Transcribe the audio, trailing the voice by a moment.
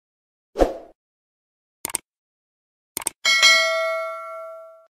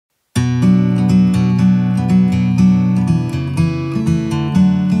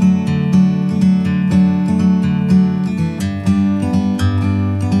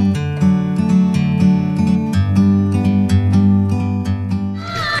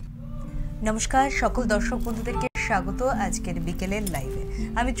নমস্কার সকল দর্শক বন্ধুদেরকে স্বাগত আজকের বিকেলের লাইভে।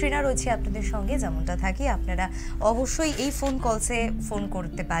 আমি ট্রিনা রয়েছি আপনাদের সঙ্গে, যেমনটা থাকি। আপনারা অবশ্যই এই ফোন কলসে ফোন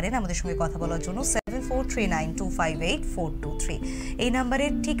করতে পারেন আমাদের সঙ্গে কথা বলার জন্য 7439258423 এই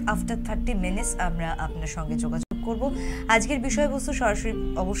নাম্বারের ঠিক আফটার 30 মিনিটস আমরা আপনার সঙ্গে যোগাযোগ করব। আজকের বিষয়বস্তু সরাসরি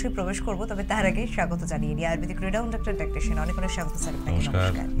অবশ্যই প্রবেশ করব, তবে তার আগে স্বাগত জানিয়ে নিই আয়ুর্বেদিক ডাক্তার অনেক অনেক স্বাগত স্যার।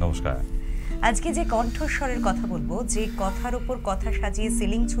 নমস্কার। আজকে যে কণ্ঠস্বরের কথা বলবো, যে কথার উপর কথা সাজিয়ে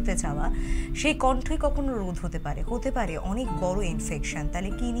সিলিং ছুঁতে চাওয়া, সেই কণ্ঠই কখনো রোধ হতে পারে অনেক বড় ইনফেকশন। তাহলে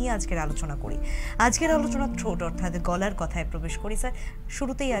কি নিয়ে আজকের আলোচনা করি? আজকের আলোচনা থ্রোট অর্থাৎ গলার কথায় প্রবেশ করি স্যার।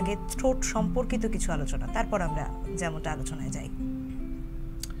 শুরুতেই আগে থ্রোট সম্পর্কিত কিছু আলোচনা, তারপর আমরা যেমনটা আলোচনায় যাই।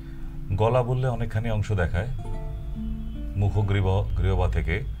 গলা বললে অনেকখানি অংশ দেখায়, মুখগ্রীবা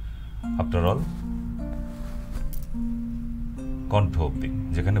থেকে আফটার অল কণ্ঠ অবধি,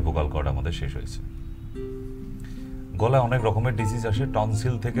 যেখানে ভোকাল কর্ড আমাদের শেষ হয়েছে। গলায় অনেক রকমের ডিজিজ আসে,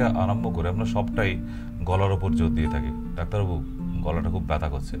 টনসিল থেকে আরম্ভ করে আমরা সবটাই গলার ওপর জোর দিয়ে থাকি। ডাক্তারবাবু গলাটা খুব ব্যথা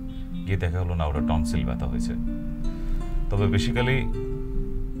করছে, গিয়ে দেখা হলো না ওটা টনসিল ব্যথা হয়েছে। তবে বেসিক্যালি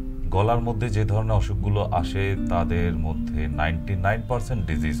গলার মধ্যে যে ধরনের অসুখগুলো আসে তাদের মধ্যে 99%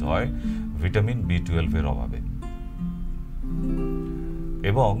 ডিজিজ হয় ভিটামিন B12 এর অভাবে।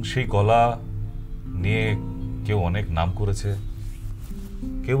 এবং সেই গলা নিয়ে কেউ অনেক নাম করেছে,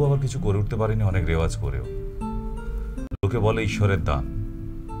 কেউ আবার কিছু করে উঠতে পারেনি অনেক রেওয়াজ করেও। লোকে বলে ঈশ্বরের দান,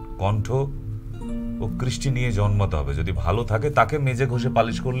 কণ্ঠ ও কৃষ্টি নিয়ে জন্মাতে হবে। যদি ভালো থাকে তাকে মেজে ঘষে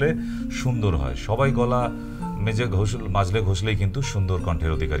পালিশ করলে সুন্দর হয়। সবাই গলা মেজে মাজলে ঘষলেই কিন্তু সুন্দর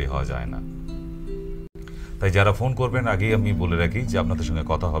কণ্ঠের অধিকারী হওয়া যায় না। তাই যারা ফোন করবেন আগেই আমি বলে রাখি যে আপনাদের সঙ্গে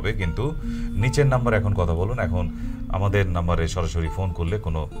কথা হবে, কিন্তু নিচের নাম্বার এখন কথা বলুন। এখন আমাদের নাম্বারে সরাসরি ফোন করলে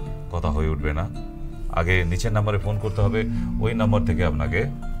কোনো কথা হয়ে উঠবে না। আগে নিচের নাম্বারে ফোন করতে হবে, ওই নাম্বার থেকে আপনাকে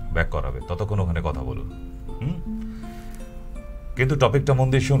ব্যাক করাবে, ততক্ষণ ওখানে কথা বলুন। কিন্তু টপিকটা মন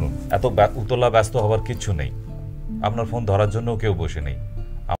দিয়ে শুনুন, এত উতলা ব্যস্ত হওয়ার কিচ্ছু নেই। আপনার ফোন ধরার জন্য কেউ বসে নেই।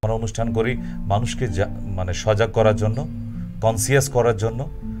 আমরা অনুষ্ঠান করি মানুষকে সজাগ করার জন্য, কনসিয়াস করার জন্য,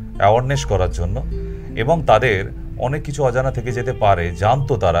 অ্যাওয়ারনেস করার জন্য, এবং তাদের অনেক কিছু অজানা থেকে যেতে পারে,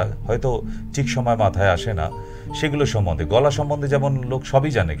 জানতো তারা হয়তো ঠিক সময় মাথায় আসে না, সেগুলো সম্বন্ধে। গলা সম্বন্ধে যেমন লোক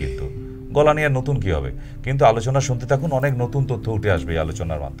সবই জানে, কিন্তু গলা নিয়ে নতুন কি হবে? কিন্তু আলোচনা শুনতে থাকুন, অনেক নতুন তথ্য উঠে আসবে এই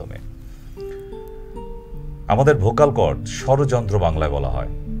আলোচনার মাধ্যমে। আমাদের ভোকাল কর্ড স্বরযন্ত্র বাংলায় বলা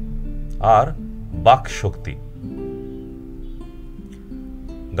হয়, আর বাক শক্তি।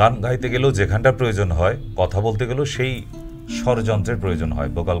 গান গাইতে গেলেও যেখানটার প্রয়োজন হয়, কথা বলতে গেলেও সেই স্বরযন্ত্রের প্রয়োজন হয়,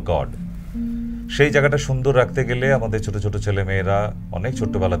 ভোকাল কর্ড। সেই জায়গাটা সুন্দর রাখতে গেলে আমাদের ছোট ছোট ছেলে মেয়েরা অনেক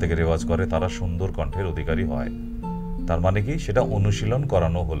ছোট্টবেলা থেকে রেওয়াজ করে, তারা সুন্দর কণ্ঠের অধিকারী হয়। তার মানে কি? সেটা অনুশীলন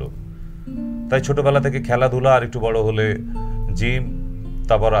করানো হলো। তাই ছোটবেলা থেকে খেলাধুলা, আর একটু বড় হলে জিম,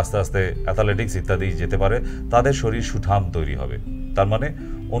 তারপর আস্তে আস্তে অ্যাথলেটিক্স ইত্যাদি যেতে পারে, তাদের শরীর সুঠাম তৈরি হবে। তার মানে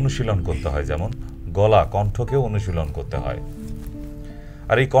অনুশীলন করতে হয়, যেমন গলা, কণ্ঠকেও অনুশীলন করতে হয়।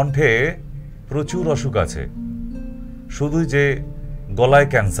 আর এই কণ্ঠে প্রচুর অসুখ আছে। শুধু যে গলায়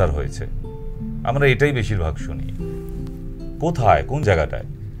ক্যান্সার হয়েছে, আমরা এটাই বেশিরভাগ শুনি। কোথায়, কোন জায়গাটায়?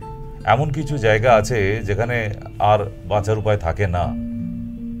 এমন কিছু জায়গা আছে যেখানে আর বাঁচার উপায় থাকে না।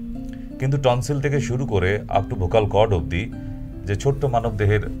 কিন্তু টনসিল থেকে শুরু করে আপ টু ভোকাল কর্ড অবধি যে ছোট্ট মানব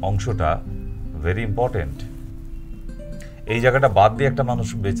দেহের অংশটা ভেরি ইম্পর্টেন্ট। এই জায়গাটা বাদ দিয়ে একটা মানুষ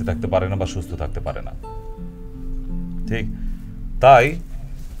বেঁচে থাকতে পারে না বা সুস্থ থাকতে পারে না, ঠিক? তাই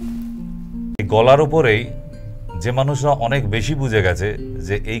এই গলার উপরেই যে মানুষরা অনেক বেশি বুঝে গেছে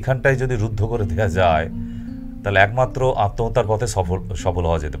যে এইখানটায় যদি রুদ্ধ করে দেওয়া যায়, তাহলে একমাত্র আত্মহত্যার পথে সফল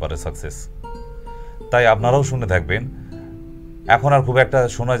হওয়া যেতে পারে, সাকসেস। তাই আপনারাও শুনে থাকবেন। এখন আর খুব একটা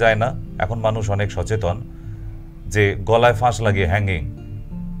শোনা যায় না, এখন মানুষ অনেক সচেতন যে গলায় ফাঁস লাগিয়ে হ্যাঙ্গিং,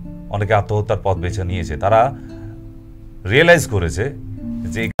 অনেকে আত্মহত্যার পথ বেছে নিয়েছে। তারা রিয়েলাইজ করেছে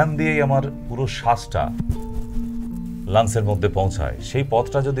যে এখান দিয়েই আমার পুরো শ্বাসটা লাংসের মধ্যে পৌঁছায়, সেই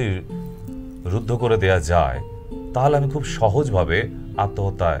পথটা যদি রুদ্ধ করে দেয়া যায় তাহলে আমি খুব সহজভাবে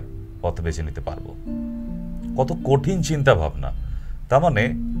আত্মহত্যায় পথ বেছে নিতে পারবো। কত কঠিন চিন্তা ভাবনা! তার মানে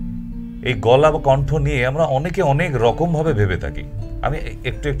এই গলা বা কণ্ঠ নিয়ে আমরা অনেকে অনেক রকমভাবে ভেবে থাকি। আমি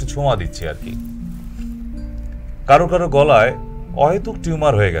একটু একটু ছোঁয়া দিচ্ছি আর কি। কারো কারো গলায় অহেতুক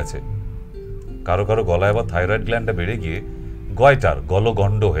টিউমার হয়ে গেছে, কারো কারো গলায় আবার থাইরয়েড গ্ল্যান্ডটা বেড়ে গিয়ে গয়টার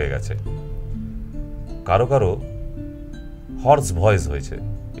গলগণ্ড হয়ে গেছে, কারো কারো হর্স ভয়েস হয়েছে।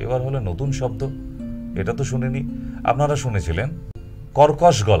 এবার হলো নতুন শব্দ, এটা তো শুনিনি। আপনারা শুনেছিলেন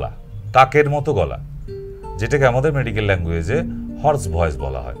কর্কশ গলা, কাকের মতো গলা, যেটাকে আমাদের মেডিকেল ল্যাঙ্গুয়েজে হর্স ভয়েস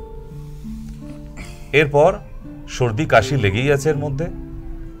বলা হয়। এরপর সর্দি কাশি লেগেই আছে এর মধ্যে,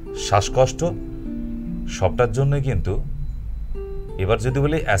 শ্বাসকষ্ট, সবটার জন্য কিন্তু এবার যদি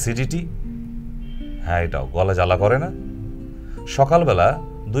বলি অ্যাসিডিটি, হ্যাঁ এটাও গলা জ্বালা করে না? সকালবেলা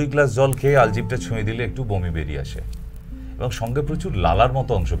 2 গ্লাস জল খেয়ে আলজিভটা ছুঁয়ে দিলে একটু বমি বেরিয়ে আসে এবং সঙ্গে প্রচুর লালার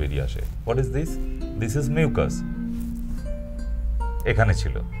মতো অংশ বেরিয়ে আসে। What is this? This is mucus. এখানে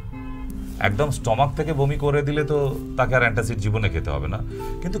ছিল। একদম স্টমাক থেকে বমি করে দিলে তো তাকে আর অ্যান্টাসিড জীবনে খেতে হবে না,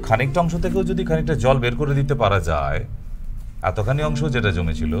 কিন্তু খানিকটা অংশ থেকেও যদি খানিকটা জল বের করে দিতে পারা যায়, এতখানি অংশ যেটা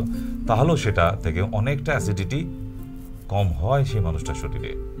জমেছিল, তাহলেও সেটা থেকে অনেকটা অ্যাসিডিটি কম হয় সেই মানুষটার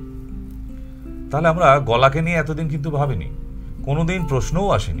শরীরে। তাহলে আমরা গলাকে নিয়ে এতদিন কিন্তু ভাবিনি, কোনোদিন প্রশ্নও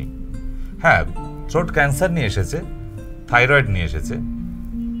আসেনি। হ্যাঁ, থ্রোট ক্যান্সার নিয়ে এসেছে, থাইরয়েড নিয়ে এসেছে।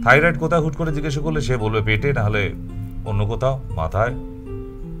 থাইরয়েড কোথায় হুট করে জিজ্ঞেস করলে সে বলবে পেটে, না হলে অন্য কোথাও, মাথায়।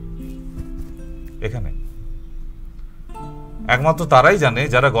 এখানে একমাত্র তারাই জানে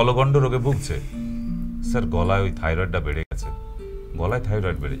যারা গলগণ্ড রোগে ভুগছে, স্যার গলায় ওই থাইরয়েডটা বেড়ে গেছে। গলায়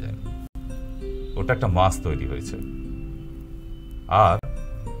থাইরয়েড বেড়ে যায়, ওটা একটা মাস তৈরি হয়েছে। আর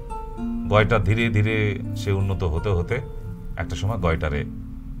গয়টা ধীরে ধীরে সে উন্নত হতে হতে একটা সময় গয়টারে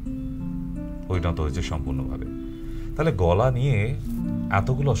পরিণত হয়েছে সম্পূর্ণভাবে। তাহলে গলা নিয়ে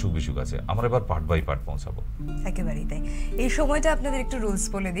এতগুলো অসুখ বিসুখ আছে, আমরা এবার পার্ট বাই পার্ট পৌঁছাবো। একেবারেই তাই। এই সময়টা আপনাদের একটু রুলস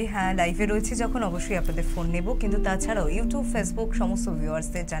বলে দিই। হ্যাঁ, লাইভে রয়েছে যখন অবশ্যই আপনাদের ফোন নেব, কিন্তু তাছাড়াও ইউটিউব, ফেসবুক সমস্ত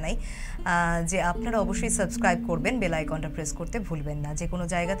ভিউয়ার্সদের জানাই যে আপনারা অবশ্যই সাবস্ক্রাইব করবেন, বেল আইকনটা প্রেস করতে ভুলবেন না। যে কোনো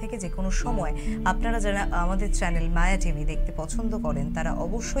জায়গা থেকে যে কোনো সময় আপনারা যারা আমাদের চ্যানেল মায়া টিভি দেখতে পছন্দ করেন, তারা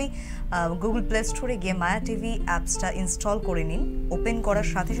অবশ্যই গুগল প্লে স্টোরে গিয়ে মায়া টিভি অ্যাপসটা ইনস্টল করে নিন। ওপেন করার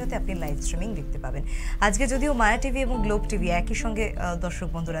সাথে সাথে আপনি লাইভ স্ট্রিমিং দেখতে পাবেন। আজকে যদিও মায়া টিভি এবং গ্লোব টিভি একই সঙ্গে দর্শক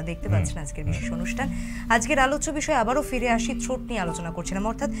বন্ধুরা দেখতে পাচ্ছেন আজকের বিশেষ অনুষ্ঠান। আজকের আলোচ্য বিষয় আবারও ফিরে আসি, থ্রোট নিয়ে আলোচনা করছিলাম।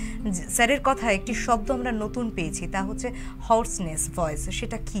 অর্থাৎ স্যারের কথা একটি শব্দ আমরা নতুন পেয়েছি, তা হচ্ছে হর্সনেস ভয়েস।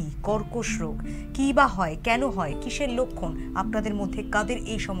 সেটা কি? কর্কশ রোগ কি বা হয়, কেন হয়, কিসের লক্ষণ, আপনাদের মধ্যে কাদের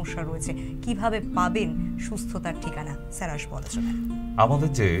এই সমস্যা রয়েছে, কিভাবে পাবেন সুস্থতার ঠিকানা, স্যার আসবো আলোচনায়। আমাদের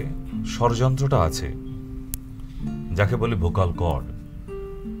যে স্বরযন্ত্রটা আছে, যাকে বলি ভোকাল কর্ড,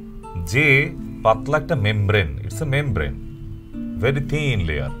 যে পাতলা একটা membrane, it's a membrane, very thin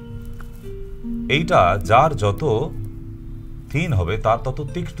layer. এইটা যার যত থিন হবে তার তত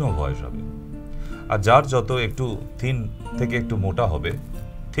তীক্ষ্ণ ভয়েস হবে, আর যার যত একটু থিন থেকে একটু মোটা হবে,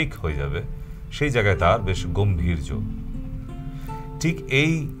 ঠিক হয়ে যাবে, সেই জায়গায় তার বেশ গম্ভীর্য। ঠিক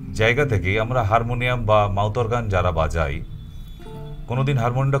এই জায়গা থেকে আমরা হারমোনিয়াম বা মাউথ অর্গান যারা বাজাই, কোনোদিন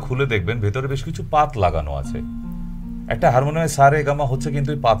হারমোনিয়ামটা খুলে দেখবেন ভেতরে বেশ কিছু পাত লাগানো আছে। একটা হারমোনিয়ামের সা রে গা মা হচ্ছে কিন্তু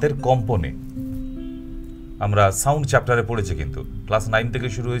পাতের কম্পনে। আমরা সাউন্ড চ্যাপ্টারে পড়েছি, কিন্তু ক্লাস 9 থেকে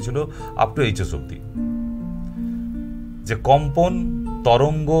শুরু হয়েছিল আপ টু এইচএস অব্দি, যে কম্পন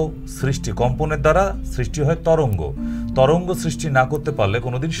তরঙ্গ সৃষ্টি, কম্পনের দ্বারা সৃষ্টি হয় তরঙ্গ। তরঙ্গ সৃষ্টি না করতে পারলে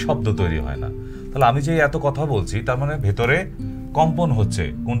কোনোদিন শব্দ তৈরি হয় না। তাহলে আমি যে এত কথা বলছি, তার মানে ভেতরে কম্পন হচ্ছে,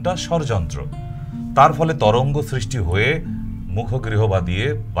 কোনটা? স্বরযন্ত্র। তার ফলে তরঙ্গ সৃষ্টি হয়ে মুখগৃহ বা দিয়ে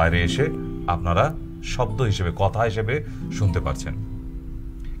বাইরে এসে আপনারা শব্দ হিসেবে, কথা হিসেবে শুনতে পারছেন।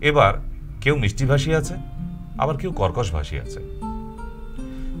 এবার কেউ মিষ্টিভাষী আছে, আবার কেউ কর্কশভাষী আছে।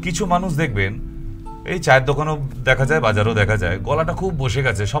 কিছু মানুষ দেখবেন এই চায়ের দোকানেও দেখা যায়, বাজারেও দেখা যায়, গলাটা খুব বসে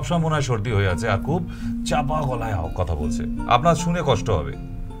গেছে, সবসময় মনে হয় সর্দি হয়ে আছে, আর খুব চাপা গলায় কথা বলছে। আপনার শুনে কষ্ট হবে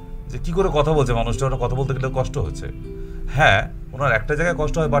যে কি করে কথা বলছে মানুষটা, ওরা কথা বলতে গেলে কষ্ট হচ্ছে। হ্যাঁ, ওনার একটা জায়গায়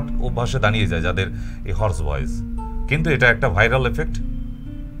কষ্ট হয়, বাট অভ্যাসে দাঁড়িয়ে যায় যাদের এই হর্স ভয়েস। কিন্তু এটা একটা ভাইরাল এফেক্ট,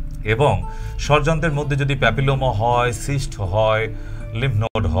 এবং স্বরযন্ত্রের মধ্যে যদি প্যাপিলোমা হয়, সিস্ট হয়, লিম্ফ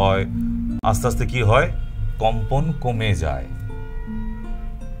নোড হয়, আস্তে আস্তে কি হয়? কম্পন কমে যায়,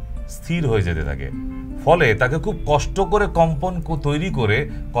 স্থির হয়ে যেতে থাকে। ফলে তাকে খুব কষ্ট করে কম্পন তৈরি করে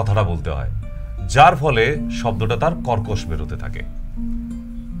কথাটা বলতে হয়, যার ফলে শব্দটা তার কর্কশ বেরোতে থাকে।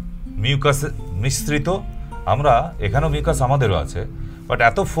 মিউকাস মিশ্রিত, আমরা এখানেও মিউকাস আমাদেরও আছে, বাট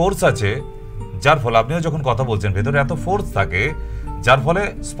এত ফোর্স আছে যার ফলে আপনিও যখন কথা বলছেন ভেতরে এত ফোর্স থাকে, যার ফলে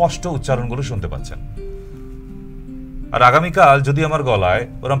স্পষ্ট উচ্চারণগুলো শুনতে পাচ্ছেন। আর আগামীকাল যদি আমার গলায়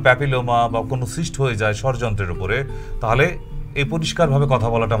ওরকম প্যাপিলোমা বা কোনো সিস্ট হয়ে যায় স্বরযন্ত্রের উপরে, তাহলে এই পরিষ্কারভাবে কথা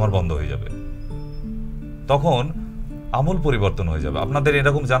বলাটা আমার বন্ধ হয়ে যাবে। তখন আমূল পরিবর্তন হয়ে যাবে। আপনাদের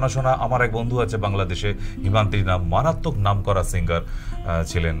এরকম জানাশোনা আমার এক বন্ধু আছে বাংলাদেশে, হিমান্তি নাম, মারাত্মক নাম করা সিঙ্গার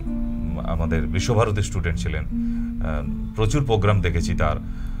ছিলেন, আমাদের বিশ্বভারতী স্টুডেন্ট ছিলেন, প্রচুর প্রোগ্রাম দেখেছি তার,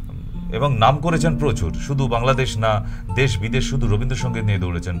 এবং নাম করেছেন প্রচুর, শুধু বাংলাদেশ না, দেশ বিদেশ শুধু রবীন্দ্রসঙ্গীত নিয়ে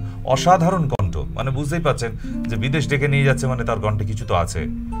দৌড়েছেন। অসাধারণ কণ্ঠ, মানে বুঝতেই পারছেন যে বিদেশ ডেকে নিয়ে যাচ্ছে মানে তার কণ্ঠে কিছু তো আছে।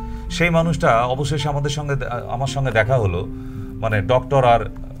 সেই মানুষটা অবশেষে আমার সঙ্গে দেখা হলো, মানে ডক্টর আর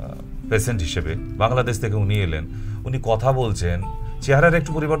পেশেন্ট হিসেবে বাংলাদেশ থেকে উনি এলেন। উনি কথা বলছেন, চেহারার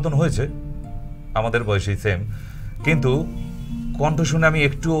একটু পরিবর্তন হয়েছে, আমাদের বয়সী সেম, কিন্তু কণ্ঠ শুনে আমি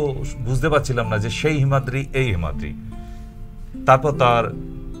একটু বুঝতে পারছিলাম না যে সেই হিমাদ্রি এই হিমাদ্রি। তারপর তার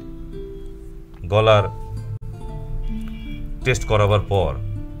গলার টেস্ট করাবার পর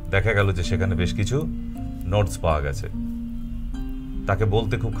দেখা গেল যে সেখানে বেশ কিছু নোটস পাওয়া গেছে। তাকে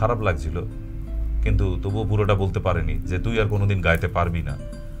বলতে খুব খারাপ লাগছিল, কিন্তু তবুও পুরোটা বলতে পারেনি যে তুই আর কোনোদিন গাইতে পারবি না।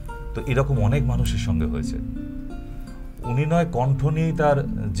 তো এরকম অনেক মানুষের সঙ্গে হয়েছে। উনি নয় কণ্ঠ নিয়েই তার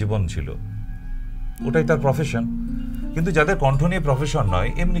জীবন ছিল, ওটাই তার প্রফেশন। কিন্তু যাদের কণ্ঠ নিয়ে প্রফেশন নয়,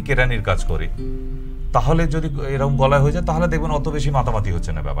 এমনি কেরানির কাজ করে, তাহলে যদি এরকম গলায় হয়ে যায় তাহলে দেখবেন অত বেশি মাতামাতি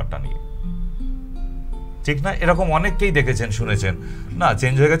হচ্ছে না ব্যাপারটা নিয়ে, ঠিক না? এরকম অনেককেই দেখেছেন, শুনেছেন, না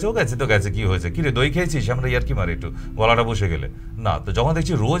চেঞ্জ হয়ে গেছে, ও গেছে তো গেছে, কি হয়েছে, কিরে দই খেয়েছিস, আমরা ইয়ার কি মারি একটু গলাটা বসে গেলে না। তো যখন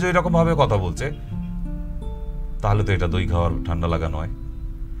দেখছি রোজ ওই রকম ভাবে কথা বলছে, তাহলে তো এটা দই খাওয়ার ঠান্ডা লাগা নয়।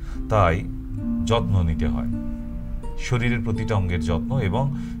 তাই যত্ন নিতে হয়, শরীরের প্রতিটা অঙ্গের যত্ন, এবং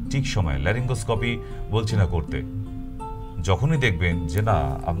ঠিক সময় ল্যারিঙ্গোস্কোপি বলছি না করতে। যখনই দেখবেন যে না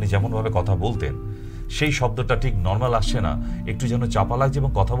আপনি যেমনভাবে কথা বলতেন সেই শব্দটা ঠিক নর্মাল আসছে না, একটু যেন চাপা লাগছে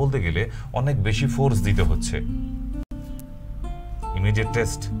এবং কথা বলতে গেলে অনেক বেশি ফোর্স দিতে হচ্ছে, ইমিডিয়েট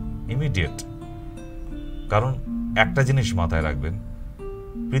টেস্ট, ইমিডিয়েট। কারণ একটা জিনিস মাথায় রাখবেন,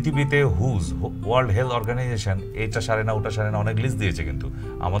 পৃথিবীতে ওয়ার্ল্ড হেলথ অর্গানাইজেশন এটা সারে না ওটা সারে না অনেক লিস্ট দিয়েছে কিন্তু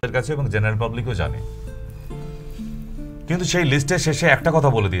আমাদের কাছে, এবং জেনারেল পাবলিকও জানে। কিন্তু সেই লিস্টের শেষে একটা কথা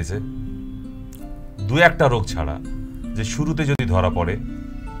বলে দিয়েছে, দু একটা রোগ ছাড়া, যে শুরুতে যদি ধরা পড়ে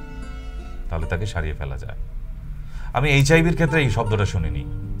তাহলে তাকে সারিয়ে ফেলা যায়। আমি এইচআইভির ক্ষেত্রে এই শব্দটা শুনিনি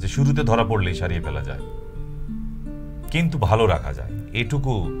যে শুরুতে ধরা পড়লেই সারিয়ে ফেলা যায়, কিন্তু ভালো রাখা যায়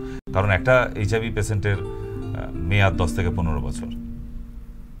এটুকু। কারণ একটা এইচআইভি পেশেন্টের মেয়াদ 10 থেকে 15 বছর,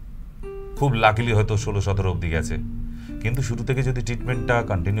 খুব লাকিলি হয়তো 16-17 অবধি গেছে, কিন্তু শুরু থেকে যদি ট্রিটমেন্টটা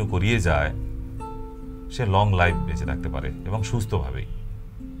কন্টিনিউ করিয়ে যায়, সে লং লাইফ বেঁচে থাকতে পারে এবং সুস্থভাবেই।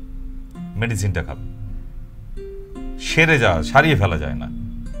 মেডিসিনটা খাবে, সেরে সারিয়ে ফেলা যায় না।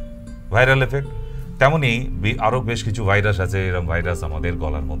 ভাইরাল এফেক্ট তেমনি আরো বেশ কিছু ভাইরাস আছে, এরকম ভাইরাস আমাদের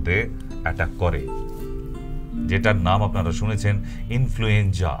গলার মধ্যে অ্যাটাক করে, যেটার নাম আপনারা শুনেছেন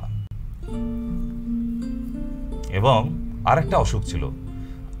ইনফ্লুয়েঞ্জা। এবং আরেকটা অসুখ ছিল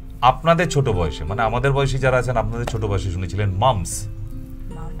আপনাদের ছোট বয়সে, মানে আমাদের বয়সী যারা আছেন আপনাদের ছোট বয়সে শুনেছিলেন মামস।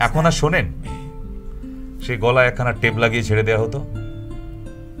 এখন আর শোনেন? সেই গলায় একখানা টেপ লাগিয়ে ছেড়ে দেওয়া হতো,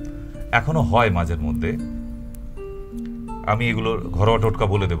 এখনো হয় মাঝের মধ্যে। আমি এগুলোর ঘরোয়া টোটকা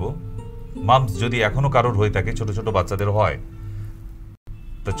বলে দেব। মামস যদি এখনো কারোর হয়ে থাকে, ছোট ছোট বাচ্চাদের হয়,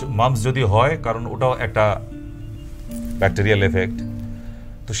 তো মামস যদি হয়, কারণ ওটাও একটা ব্যাকটেরিয়াল এফেক্ট,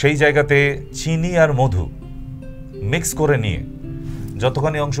 তো সেই জায়গাতে চিনি আর মধু মিক্স করে নিয়ে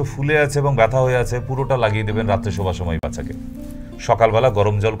যতখানি অংশ ফুলে আছে এবং ব্যথা হয়ে আছে পুরোটা লাগিয়ে দেবেন রাত্রে শোবার সময় বাচ্চাকে। সকালবেলা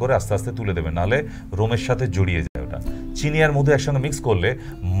গরম জল করে আস্তে আস্তে তুলে দেবেন, নাহলে রোমের সাথে জড়িয়ে যায় ওটা। চিনি আর মধু একসঙ্গে মিক্স করলে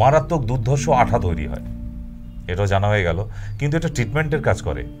মারাত্মক দুর্ধর্ষ আঠা তৈরি হয়, এটাও জানা হয়ে গেল। কিন্তু এটা ট্রিটমেন্টের কাজ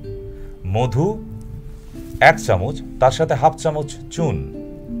করে। মধু 1 চামচ, তার সাথে হাফ চামচ চুন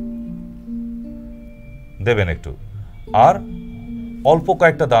দেবেন একটু, আর অল্প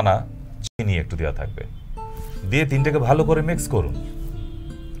কয়েকটা দানা চিনি একটু দেওয়া থাকবে, দিয়ে তিনটাকে ভালো করে মিক্স করুন।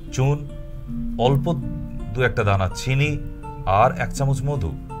 চুন, অল্প 2-1 দানা চিনি আর 1 চামচ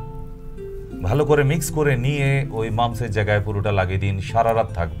মধু ভালো করে মিক্স করে নিয়ে ওই মাংসের জায়গায় পুরোটা লাগিয়ে দিন। সারা রাত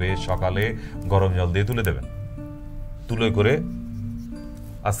থাকবে, সকালে গরম জল দিয়ে তুলে দেবেন। তুলে করে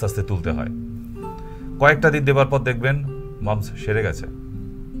আস্তে আস্তে তুলতে হয়। কয়েকটা দিন দেবার পর দেখবেন মাংস সেরে গেছে,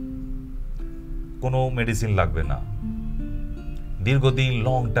 কোনো মেডিসিন লাগবে না, দীর্ঘদিন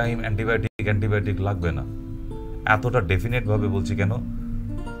লং টাইম অ্যান্টিবায়োটিক লাগবে না। এতটা ডেফিনেট ভাবে বলছি কেন,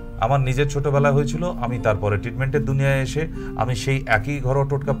 আমার নিজের ছোটবেলা হয়েছিল, আমি তারপরে ট্রিটমেন্টের দুনিয়ায় এসে আমি সেই একই ঘরোয়া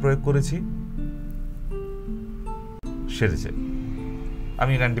টোটকা প্রয়োগ করেছি, সেরেছে।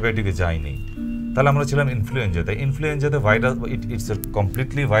 আমি অ্যান্টিবায়োটিকে যাইনি। তাহলে আমরা ছিলাম ইনফ্লুয়েঞ্জাতে। ইনফ্লুয়েঞ্জাতে virus, it's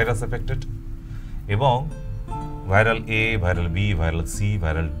completely virus affected, এবং ভাইরাল এ, viral B, viral C,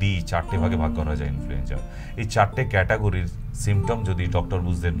 viral D, 4টে ভাগে ভাগ করা যায় ইনফ্লুয়েঞ্জা। এই 4টে ক্যাটাগরির সিমটম যদি ডক্টর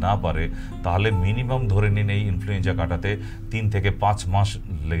বুঝতে না পারে, তাহলে মিনিমাম ধরে নিন এই ইনফ্লুয়েঞ্জা কাটাতে 3 থেকে 5 মাস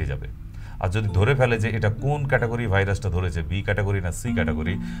লেগে যাবে। আর যদি ধরে ফেলে যে এটা কোন ক্যাটাগরি ভাইরাসটা ধরেছে, বি ক্যাটাগরি না সি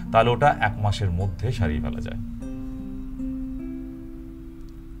ক্যাটাগরি, তাহলে ওটা 1 মাসের মধ্যে সারিয়ে ফেলা যায়।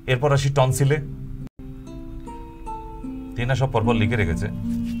 এরপর আসি টনসিলে। তিনা সব পরপর লিখে রেখেছে।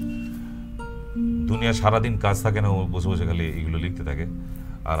 দুনিয়া সারাদিন কাজ থাকে না, ও বসে বসে খালি এগুলো লিখতে থাকে,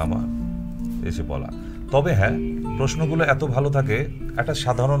 আর আমার এসে বলা। তবে হ্যাঁ, প্রশ্নগুলো এত ভালো থাকে একটা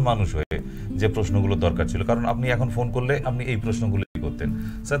সাধারণ মানুষ হয়ে, যে প্রশ্নগুলো দরকার ছিল। কারণ আপনি এখন ফোন করলে আপনি এই প্রশ্নগুলো করতেন,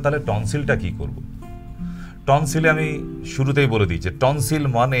 স্যার তাহলে টনসিলটা কি করব? টনসিলে আমি শুরুতেই বলে দিই যে টনসিল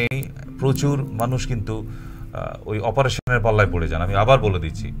মানে প্রচুর মানুষ কিন্তু ওই অপারেশনের পাল্লায় পড়ে যান। আমি আবার বলে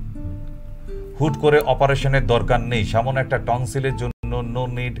দিচ্ছি, হুট করে অপারেশনের দরকার নেই। সামান্য একটা টনসিলের জন্য নো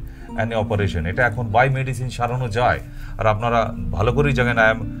নিড অ্যানি অপারেশন। এটা এখন বাই মেডিসিন সারানো যায়। আর আপনারা ভালো করেই জানেন, I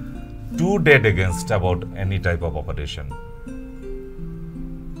am two dead against about any type of operation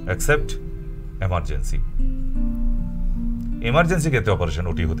except emergency. Emergency ক্ষেত্রে অপারেশন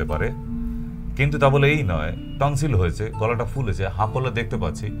ওটি হতে পারে, কিন্তু তা বলে এই নয় টনসিল হয়েছে, গলাটা ফুলেছে, হাঁপলে দেখতে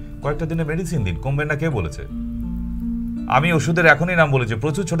পাচ্ছি, কয়েকটা দিনে মেডিসিন দিন, কমবে না কে বলেছে? আমি ওষুধের এখনই নাম বলেছি,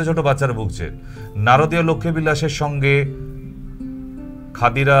 প্রচুর ছোট ছোট বাচ্চারা ভুগছে। নারদীয় লক্ষ্মী বিলাসের সঙ্গে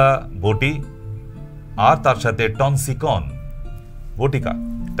খাদিরা বটি আর তার সাথে টনসিকন বটিকা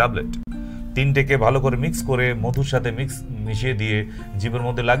ট্যাবলেট, তিনটেকে ভালো করে মিক্স করে মধুর সাথে মিশিয়ে দিয়ে জিভের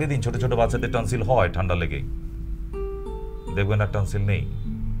মধ্যে লাগিয়ে দিন। ছোট ছোট বাচ্চাদের টনসিল হয় ঠান্ডা লেগেই, দেখবেন আর টনসিল নেই।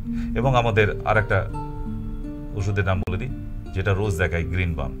 এবং আমাদের আর একটা ওষুধের নাম বলে দিই, যেটা রোজ দেখায়,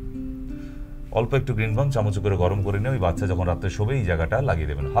 গ্রিন বাম। অল্প একটু গ্রিন বাম চামচ করে গরম করে নিয়ে ওই বাচ্চা যখন রাত্রে শোবে এই জায়গাটা লাগিয়ে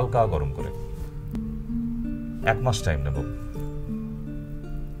দেবেন হালকা গরম করে। 1 মাস টাইম নেব।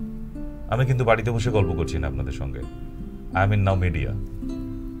 আমি কিন্তু বাড়িতে বসে গল্প করছি না আপনাদের সঙ্গে, I am in now media.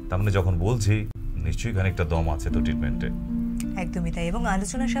 তার মানে যখন বলছি নিশ্চয়ই খানিকটা দম আছে তো ট্রিটমেন্টে। একদমই তাই। এবং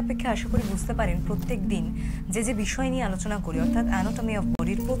আলোচনার সাপেক্ষে আশা করি বুঝতে পারেন প্রত্যেক দিন যে বিষয় নিয়ে আলোচনা করি, অর্থাৎ অ্যানাটমি অফ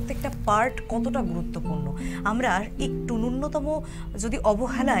বডির প্রত্যেকটা পার্ট কতটা গুরুত্বপূর্ণ। আমরা একটু ন্যূনতম যদি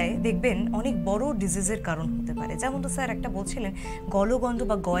অবহেলায় দেখবেন অনেক বড় ডিজিজের কারণ হতে পারে। যেমন তো স্যার একটা বলছিলেন গলগণ্ড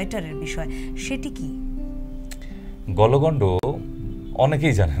বা গয়টারের বিষয়, সেটি কি? গলগণ্ড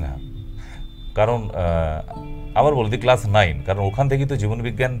অনেকেই জানে না, কারণ আবার বলতে ক্লাস 9, কারণ ওখান থেকেই তো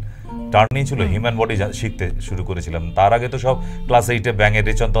জীবনবিজ্ঞান টার্নিং ছিল, হিউম্যান বডি শিখতে শুরু করেছিলাম। তার আগে তো সব ক্লাস 8-এ ব্যাঙের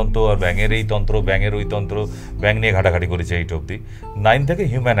রেচনতন্ত্র আর ব্যাঙের এই তন্ত্র, ব্যাঙের ওই তন্ত্র, ব্যাঙ নিয়ে ঘাটাঘাটি করেছে 8 অবধি। 9 থেকে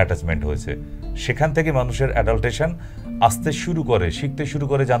হিউম্যান অ্যাটাচমেন্ট হয়েছে, সেখান থেকে মানুষের অ্যাডাল্টেশন আসতে শুরু করে, শিখতে শুরু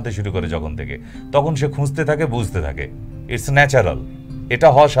করে, জানতে শুরু করে যখন থেকে, তখন সে খুঁজতে থাকে, বুঝতে থাকে। ইটস ন্যাচারাল, এটা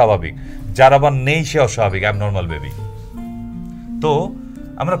হওয়া স্বাভাবিক। যার আবার নেই সে অস্বাভাবিক, অ্যাবনর্মাল বেবি। তো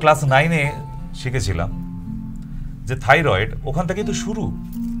আমরা ক্লাস 9-এ শিখেছিলাম যে থাইরয়েড ওখান থেকেই তো শুরু,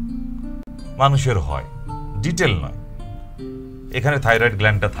 মানুষের হয়, ডিটেল নয়। এখানে থাইরয়েড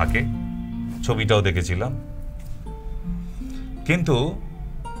গ্ল্যান্ডটা থাকে, ছবিটাও দেখেছিলাম। কিন্তু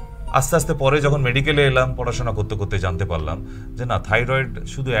আস্তে আস্তে পরে যখন মেডিকেলে এলাম, পড়াশোনা করতে করতে জানতে পারলাম যে না, থাইরয়েড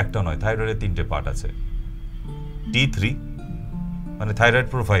শুধু একটা নয়, থাইরয়েডের 3টে পার্ট আছে। T3 মানে থাইরয়েড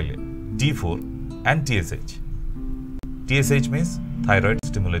প্রোফাইলে, T4 and TSH। TSH means thyroid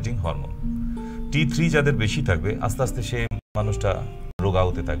stimulating hormone. T3 যাদের বেশি থাকবে আস্তে আস্তে সে মানুষটা রোগা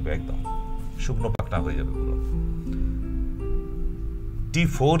হতে থাকবে, একদম শুকনো পাকনা হয়ে যাবে পুরো।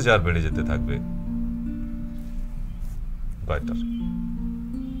 T4 যার বেড়ে যেতে থাকবে, গয়টার,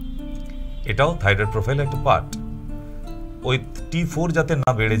 এটাও থাইরয়েড প্রোফাইলের একটা পার্ট। ওই T4 যাতে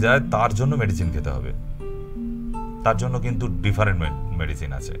না বেড়ে যায় তার জন্য মেডিসিন খেতে হবে। তার জন্য কিন্তু ডিফারেন্ট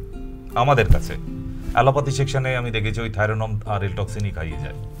মেডিসিন আছে আমাদের কাছে। অ্যালোপ্যাথি সেকশনে আমি দেখেছি ওই থাইরোনম আর এলটক্সিনই খাইয়ে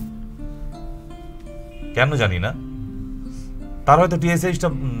যায়, কেন জানি না। তার হয়তো TSHটা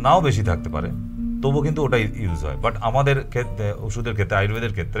নাও বেশি থাকতে পারে, তবুও কিন্তু ওটাই ইউজ হয়। বাট আমাদের ক্ষেত্রে, ওষুধের ক্ষেত্রে,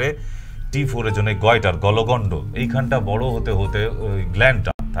 আয়ুর্বেদের ক্ষেত্রে T4 এর জন্য গয়টার, গলগণ্ড, এইখানটা বড় হতে হতে ওই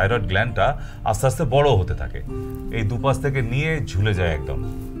গ্ল্যান্ডটা, থাইরয়েড গ্ল্যান্ডটা আস্তে আস্তে বড় হতে থাকে, এই দুপাশ থেকে নিয়ে ঝুলে যায় একদম।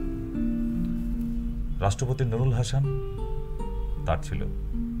 রাষ্ট্রপতি নুরুল হাসান তার ছিল,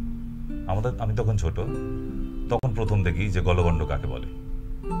 আমি তখন ছোট, তখন প্রথম দেখি যে গলগণ্ড কাকে বলে।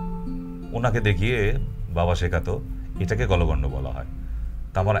 ওনাকে দেখিয়ে বাবা শেখাতো এটাকে গলগণ্ড বলা হয়।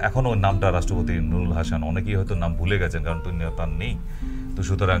 তা আমার এখনো নামটা রাষ্ট্রপতি নুরুল হাসান, অনেকেই হয়তো নাম ভুলে গেছেন, কারণ তার নেই তো,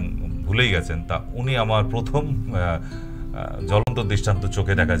 সুতরাং ভুলেই গেছেন। তা উনি আমার প্রথম জ্বলন্ত দৃষ্টান্ত,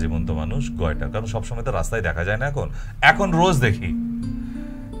 চোখে দেখা জীবন্ত মানুষ, গয়টা। কারণ সবসময় তো রাস্তায় দেখা যায় না, এখন রোজ দেখি।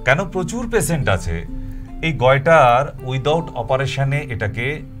 কেন, প্রচুর পেশেন্ট আছে। এই গয়টার উইদাউট অপারেশনে এটাকে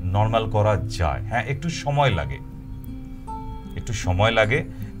নর্মাল করা যায়, হ্যাঁ একটু সময় লাগে,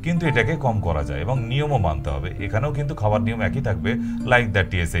 কিন্তু এটাকে কম করা যায় এবং নিয়মও মানতে হবে। এখানেও কিন্তু খাবার নিয়ম একই থাকবে, লাইক দ্যাট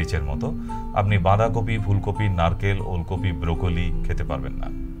TSH এর মতো। আপনি বাঁধাকপি, ফুলকপি, নারকেল, ওলকপি, ব্রোকলি খেতে পারবেন না,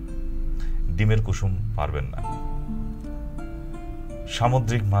 ডিমের কুসুম পারবেন না,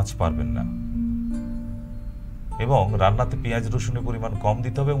 সামুদ্রিক মাছ পারবেন না, এবং রান্নাতে পেঁয়াজ রসুনের পরিমাণ কম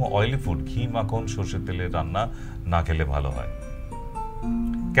দিতে হবে, এবং অয়েলি ফুড, ঘি, মাখন, সর্ষের তেলে রান্না না খেলে ভালো হয়।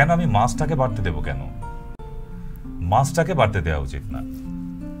 কেন আমি মাছটাকে বাড়তে দেব? কেন মাছটাকে বাড়তে দেওয়া উচিত না।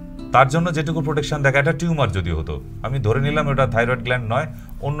 তার জন্য যেটুকু প্রোটেকশন দেখা, একটা টিউমার যদি হতো, আমি ধরে নিলাম ওটা থাইরয়েড গ্ল্যান্ড নয়,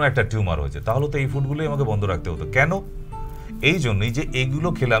 অন্য একটা টিউমার হয়েছে, তাহলে তো এই ফুডগুলোই আমাকে বন্ধ রাখতে হতো। কেন? এই জন্যই যে এইগুলো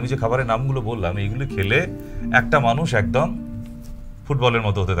খেলে, আমি যে খাবারের নামগুলো বললাম, এইগুলো খেলে একটা মানুষ একদম ফুটবলের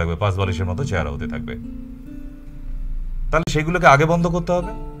মতো হতে থাকবে, 5 বালিশের মতো চেহারা হতে থাকবে। তাহলে সেগুলোকে আগে বন্ধ করতে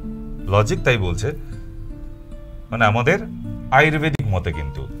হবে, লজিক তাই বলছে। মানে আমাদের আয়ুর্বেদিক মতে,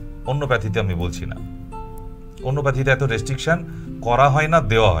 কিন্তু অন্য প্যাথিতে আমি বলছি না। অন্য প্যাথিতে এত রেস্ট্রিকশন করা হয় না,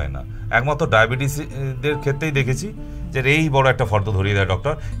 দেওয়া হয় না। একমাত্র ডায়াবেটিসদের ক্ষেত্রেই দেখেছি যে এই বড় একটা ফর্দ ধরিয়ে দেয়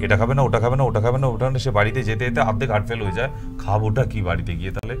ডক্টর, এটা খাবে না, ওটা খাবে না, ওটা খাবে না, ওটা সে বাড়িতে যেতে যেতে অর্ধেক হার্ট ফেল হয়ে যায়। খাবোটা কি বাড়িতে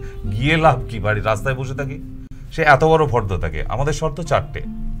গিয়ে? তাহলে গিয়ে লাভ কি? বাড়ি রাস্তায় বসে থাকি, সে এত বড় ফর্দ থাকে। আমাদের শর্ত 4টে,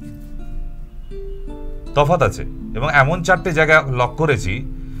 তফাৎ আছে, এবং এমন 4টে জায়গা লক করেছি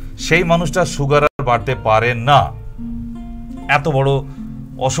সেই মানুষটা সুগার আর বাড়তে পারে না। এত বড়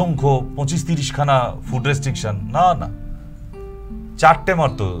অসংখ্য 25-30 খানা ফুড রেস্ট্রিকশন না, না, 4টে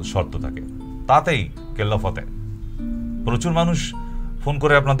মাত্র শর্ত থাকে, তাতেই কেল্লা ফতে। প্রচুর মানুষ ফোন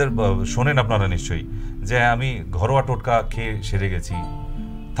করে আপনাদের শোনেন আপনারা নিশ্চয়ই, যে আমি ঘরোয়া টোটকা খেয়ে সেরে গেছি,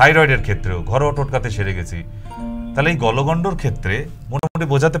 থাইরয়েডের ক্ষেত্রেও ঘরোয়া টোটকাতে সেরে গেছি। তাহলে এই গলগণ্ডর ক্ষেত্রে মোটামুটি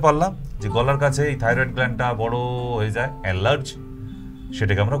বোঝাতে পারলাম যে গলার কাছে এই থাইরয়েড গ্ল্যান্ডটা বড় হয়ে যায়, এনলার্জ,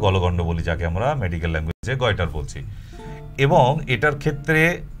 সেটাকে আমরা গলগণ্ড বলি, যাকে আমরা মেডিকেল ল্যাঙ্গুয়েজে গয়টার বলছি। এবং এটার ক্ষেত্রে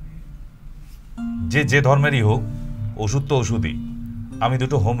যে ধর্মেরই হোক, ওষুধ তো ওষুধই, আমি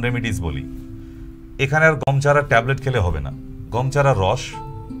দুটো হোম রেমিডিস বলি। এখানে আর গম চারার ট্যাবলেট খেলে হবে না। গম চারার রস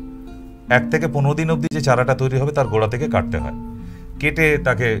 1 থেকে 15 দিন অবধি যে চারাটা তৈরি হবে তার গোড়া থেকে কাটতে হয়, কেটে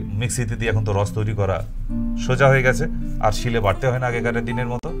তাকে মিক্সিতে দিয়ে, এখন তো রস তৈরি করা সোজা হয়ে গেছে, আর শিলে বাটতে হয় না আগেকার দিনের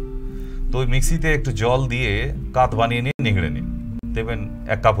মতো। তো ওই মিক্সিতে একটু জল দিয়ে কাত বানিয়ে নিয়ে নিংড়ে নিন, দেখবেন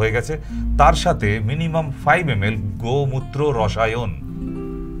 1 কাপ হয়ে গেছে। তার সাথে মিনিমাম 5 ml গোমূত্র রসায়ন।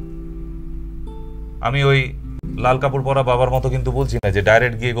 আমি ওই লাল কাপড় পরা বাবার মতো কিন্তু বলছি না যে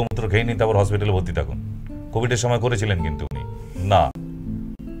ডাইরেক্ট গিয়ে গোমূত্র খেয়ে নিন তারপর হসপিটালে ভর্তি থাকুন। কোভিডের সময় করেছিলেন কিন্তু উনি, না।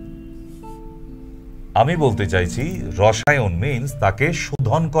 আমি বলতে চাইছি রসায়ন মিন্স তাকে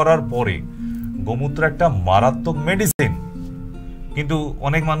শোধন করার পরে। গোমূত্র একটা মারাত্মক মেডিসিন, কিন্তু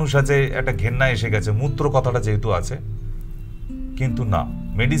অনেক মানুষ আছে একটা ঘেন্না এসে গেছে মূত্র কথাটা যেহেতু আছে, কিন্তু না,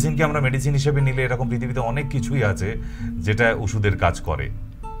 মেডিসিনকে আমরা মেডিসিন হিসেবে নিলে এরকম পৃথিবীতে অনেক কিছুই আছে যেটা ওষুধের কাজ করে।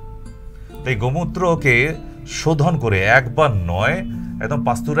 তাই গোমূত্রকে শোধন করে, একবার নয়, একদম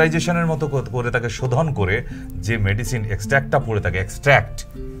পাস্তুরাইজেশনের মতো করে তাকে শোধন করে যে মেডিসিন এক্সট্র্যাক্টটা পড়ে থাকে, এক্সট্র্যাক্ট,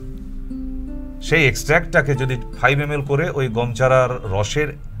 সেই এক্সট্র্যাক্টটাকে যদি 5 ml করে ওই গমচারার রসের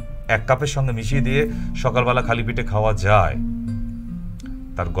 1 কাপের সঙ্গে মিশিয়ে দিয়ে সকালবেলা খালি পেটে খাওয়া যায়,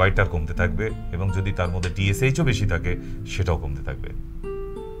 তার গয়টার কমতে থাকবে, এবং যদি তার মধ্যে TSHও বেশি থাকে সেটাও কমতে থাকবে।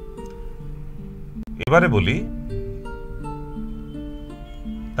 এবারে বলি,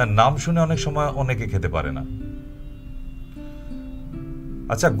 তার নাম শুনে অনেক সময় অনেকে খেতে পারে না।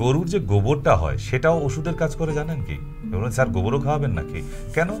 আচ্ছা, গরুর যে গোবরটা হয় সেটাও ওষুধের কাজ করে জানেন কি? স্যার গোবরও খাওয়াবেন নাকি?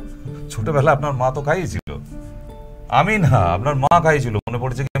 কেন? ছোটবেলা আপনার মা তো খাইয়েছিল। আমি না, আপনার মা খাইয়েছিল, মনে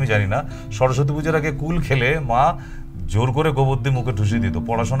পড়েছে কি আমি জানি না। সরস্বতী পুজোর আগে কুল খেলে মা জোর করে গোবর দিয়ে মুখে ঠুসে দিত।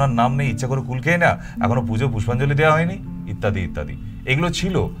 পড়াশোনার নাম নেই, ইচ্ছা করে কুল খেয়ে না, এখনো পুজো পুষ্পাঞ্জলি দেওয়া হয়নি, ইত্যাদি ইত্যাদি। এগুলো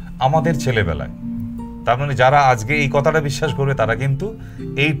ছিল আমাদের ছেলেবেলায়। তার মানে যারা আজকে এই কথাটা বিশ্বাস করবে তারা কিন্তু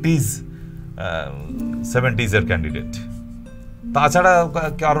 80s 70s এর ক্যান্ডিডেট, তাছাড়া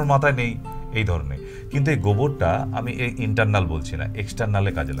কারোর মাথায় নেই এই ধরনের। কিন্তু এই গোবরটা আমি এই ইন্টারনাল বলছি না,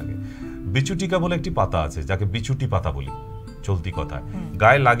 এক্সটার্নালে কাজে লাগে। বিচুটিকা বলে একটি পাতা আছে, যাকে বিচুটি পাতা বলি চলতি কথায়।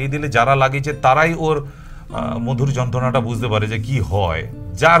 গায়ে লাগিয়ে দিলে যারা লাগিয়েছে তারাই ওর মধুর যন্ত্রণাটা বুঝতে পারে যে কি হয়।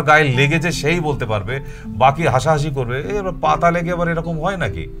 যার গায়ে লেগেছে সেই বলতে পারবে, বাকি হাসাহাসি করবে। এবার পাতা লেগে আবার এরকম হয়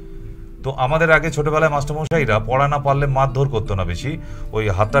নাকি? তো আমাদের আগে ছোটবেলায় মাস্টারমশাইরা পড়া না পারলে মারধর করতো না বেশি, ওই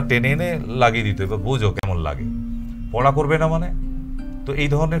হাতটা টেনে এনে লাগিয়ে দিত, এবার বোঝো কেমন লাগে, পড়া করবে না মানে। তো এই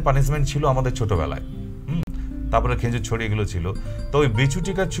ধরনের পানিশমেন্ট ছিল আমাদের ছোটবেলায়। তারপরে খেজুর ছড়ি এগুলো ছিল। তো ওই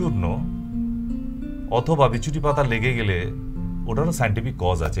বিচুটিকা চূর্ণ অথবা বিচুটি পাতা লেগে গেলে ওটারও সায়েন্টিফিক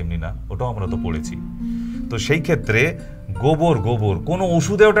কজ আছে, এমনি না, ওটাও আমরা তো পড়েছি। তো সেই ক্ষেত্রে গোবর কোনো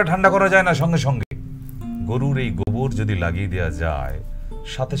ওষুধে ওটা ঠান্ডা করা যায় না সঙ্গে সঙ্গে। গরুর এই গোবর যদি লাগিয়ে দেওয়া যায়,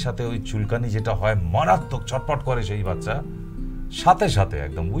 সাথে সাথে ওই চুলকানি যেটা হয় মারাত্মক, ছটপট করে সেই বাচ্চা, সাথে সাথে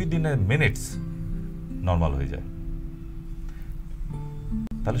একদম উইদিন এ মিনিটস নর্মাল হয়ে যায়।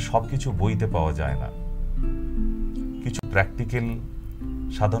 তাহলে সবকিছু বইতে পাওয়া যায় না, কিছু প্র্যাকটিক্যাল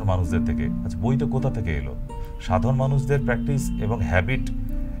সাধারণ মানুষদের থেকে। আচ্ছা, বইটা কোথা থেকে এলো? সাধারণ মানুষদের প্র্যাকটিস এবং হ্যাবিট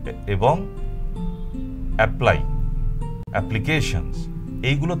এবং অ্যাপ্লিকেশনস,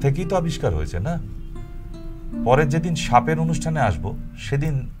 এইগুলো থেকেই তো আবিষ্কার হয়েছে না। পরের যেদিন সাপের অনুষ্ঠানে আসব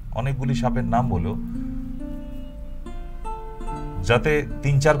সেদিন অনেকগুলি সাপের নাম বলো, যাতে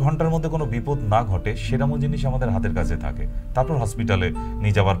 3-4 ঘন্টার মধ্যে কোনো বিপদ না ঘটে সেরকম জিনিস আমাদের হাতের কাছে থাকে। তারপর হসপিটালে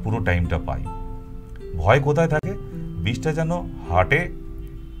নিয়ে যাওয়ার পুরো টাইমটা পাই। ভয় কোথায় থাকে? বিষটা যেন হার্টে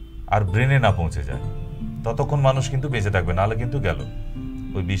আর ব্রেনে না পৌঁছে যায়, ততক্ষণ মানুষ কিন্তু বেঁচে থাকবে, নাহলে কিন্তু গেল।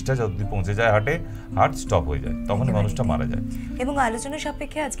 ওই বিষটা যদি পৌঁছে যায় হার্টে, হার্ট স্টপ হয়ে যায়, তখনই মানুষটা মারা যায়। এবং আলোচনার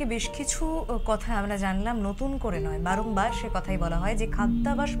সাপেক্ষে আজকে বেশ কিছু কথা আমরা জানলাম, নতুন করে নয়, বারংবার সে কথাই বলা হয় যে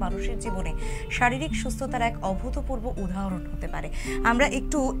খাদ্যাভ্যাস মানুষের জীবনে শারীরিক সুস্থতার এক অভূতপূর্ব উদাহরণ হতে পারে। আমরা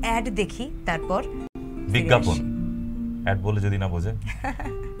একটু অ্যাড দেখি, তারপর বিজ্ঞাপন। অ্যাড বলে যদি না বোঝে,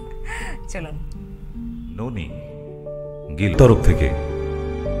 চলুন। ননি গিল তরফ থেকে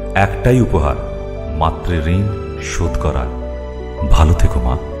একটাই উপহার, মাতৃ ঋণ শোধ করা। ভালো থেকো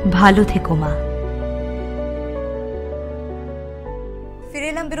মা। ভালো থেকো মা।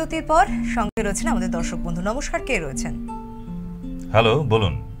 নিলাম বিরতির পর, সঙ্গে রয়েছেন আমাদের দর্শক বন্ধু। নমস্কার, কে রয়েছেন? হ্যালো,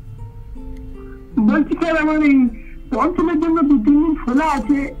 বলুন। বলছি স্যার, আমার এই টনসিলের জন্য 2-3 দিন ফোলা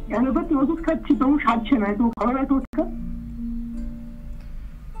আছে, অ্যালোপ্যাথি ওষুধ খাচ্ছি তবু সারছে না, একটু ঘরোয়া টোটকা।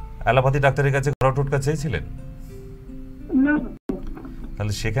 অ্যালোপ্যাথি ডাক্তারের কাছে ঘরোয়া টোটকা চেয়েছিলেন? না,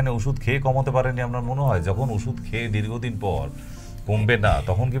 তাহলে সেখানে ওষুধ খেয়ে কমাতে পারেনি আপনার মনে হয়? যখন ওষুধ খেয়ে দীর্ঘদিন পর কমবে না,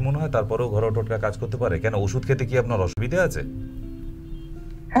 তখন কি মনে হয় তারপরেও ঘরোয়া টোটকা কাজ করতে পারে? কেন, ওষুধ খেতে কি আপনার অসুবিধা আছে?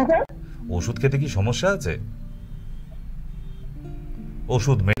 হ্যাঁ স্যার। ওষুধ খেতে কি সমস্যা আছে?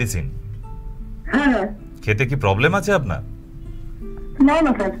 ওষুধ, মেডিসিন হ্যাঁ। খেতে কি প্রবলেম আছে আপনার? না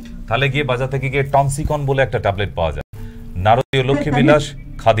না স্যার। তাহলে গিয়ে বাজার থেকে গিয়ে টনসিকন বলে একটা ট্যাবলেট পাওয়া যায়, নারদীয় লক্ষ্মী বিলাস,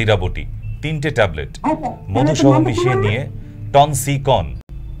 খাদিরা বটি, 3টে ট্যাবলেট মধু সহ মিশিয়ে নিয়ে টনসিকন,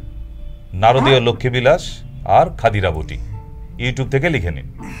 নারদীয় লক্ষ্মী বিলাস আর খাদিরা বটি ইউটিউব থেকে লিখে নিন।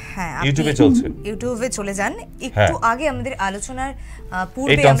 হ্যাঁ, ইউটিউবে চলছে, ইউটিউবে চলে যান। একটু আগে আমাদের আলোচনার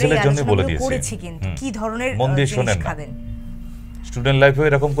পূর্বে আমরা টনসিলের জন্য বলে দিয়েছি করেছি কিন্তু কি ধরনের মন দিয়ে জিনিস শোনেন না। খাবেন। স্টুডেন্ট লাইফেও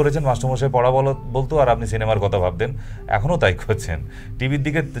এরকম করেছেন, মাস্টারমশাই পড়া বলতো আর আপনি সিনেমার কথা ভাবতেন, এখনও তাই করছেন। টিভির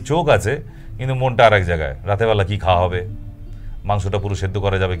দিকে চোখ আছে কিন্তু মনটা আর এক জায়গায়। রাতেবেলা কি খাওয়া হবে, মাংসটা পুরো সেদ্ধ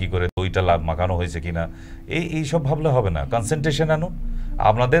করা যাবে কি করে, দইটা মাখানো হয়েছে কিনা, এই সব ভাবলে হবে না। কনসেন্ট্রেশন আনুন,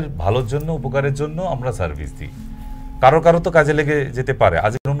 আপনাদের ভালোর জন্য, উপকারের জন্য আমরা সার্ভিস দিই। কারো তো কাজে লেগে যেতে পারে।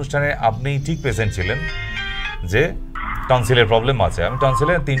 আজকের অনুষ্ঠানে আপনি ঠিক পেশেন্ট ছিলেন যে টনসিলের প্রবলেম আছে। আমি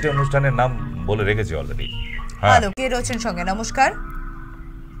টনসিলের 3টে অনুষ্ঠানের নাম বলে রেখেছি অলরেডি। হ্যালো, কে রয়েছেন সঙ্গে? নমস্কার,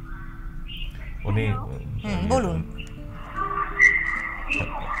 উনি বলুন।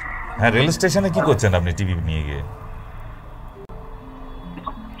 হ্যাঁ, রেল স্টেশনে কি করছেন আপনি টিভি নিয়ে গিয়ে?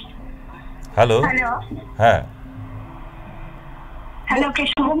 হ্যালো, হ্যাঁ, হ্যালো, কে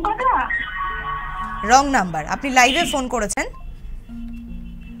শুভম কথা? রং নাম্বার, আপনি লাইভে ফোন করেছেন।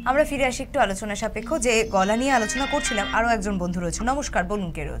 আমরা ফিরে আসি একটু আলোচনা সাপেক্ষ, যে গলা নিয়ে আলোচনা করছিলাম। আরো একজন বন্ধু রয়েছে। নমস্কার, বলুন,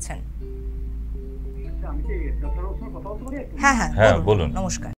 কে রয়েছেন? হ্যাঁ হ্যাঁ হ্যাঁ, বলুন।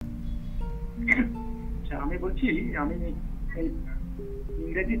 নমস্কার। আমি বলছি, আমি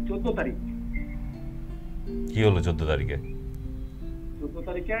ইংরেজি 14 তারিখ। কি হলো 14 তারিখে? 14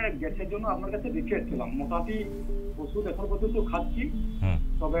 তারিখে গ্যাসের জন্য আপনার কাছে দেখে এসেছিলাম। মোটামুটি ওষুধ এখন পর্যন্ত খাচ্ছি,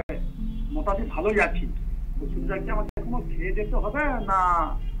 তবে মোটামুটি ভালোই আছি। ওষুধটা কি আমাকে এখনো খেয়ে যেতে হবে না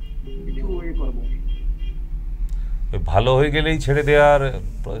কিছু করবো? ভালো হয়ে গেলেই ছেড়ে দেওয়ার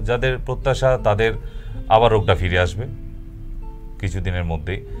যাদের প্রত্যাশা, তাদের আবার রোগটা ফিরে আসবে কিছুদিনের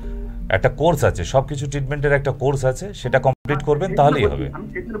মধ্যেই। একটা কোর্স আছে, সবকিছু ট্রিটমেন্টের একটা কোর্স আছে, সেটা কমপ্লিট করবেন তাহলেই হবে।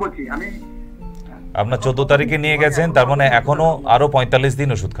 আপনার 14 তারিখে নিয়ে গেছেন, তার মানে এখনো আরো 45 দিন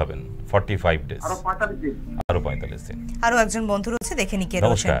ওষুধ খাবেন। 45 ডেজ, আরো 45 দিন। আরো একজন বন্ধু রয়েছে, দেখে নি কে রয়েছে।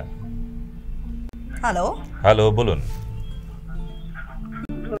 নমস্কার। হ্যালো, হ্যালো, বলুন।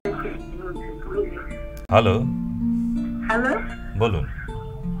 হ্যালো, হ্যালো, বলুন।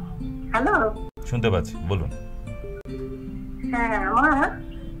 হ্যালো, শুনতে পাচ্ছি, বলুন। হ্যাঁ, আমার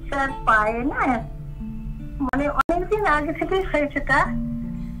স্যার পায়ে না, মানে অনেকদিন আগে থেকে হয়েছে, তা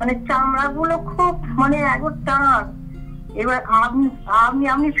মানে চামড়াগুলো খুব মানে একবার টান, এবার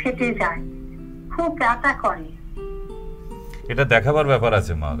আপনি ফেটে যায়, খুব ব্যথা করে। এটা দেখাবার ব্যাপার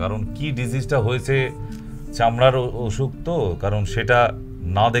আছে মা, কারণ কি ডিজিজটা হয়েছে, চামড়ার অসুখ তো, কারণ সেটা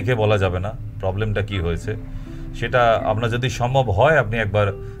না দেখে বলা যাবে না প্রবলেমটা কি হয়েছে। সেটা আপনার যদি সম্ভব হয় আপনি একবার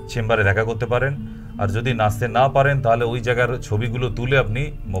চেম্বারে দেখা করতে পারেন, আর যদি নাচতে না পারেন তাহলে ওই জায়গার ছবিগুলো তুলে আপনি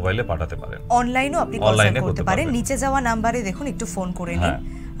মোবাইলে পাঠাতে পারেন। অনলাইনও আপনি কনসাল্ট করতে পারেন। নিচে যাওয়া নাম্বারে দেখুন, একটু ফোন করে নিন।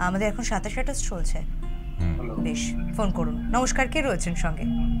 আমাদের এখন 27 চলছে। বেশ, ফোন করুন। নমস্কার, কে রয়েছেন সঙ্গে?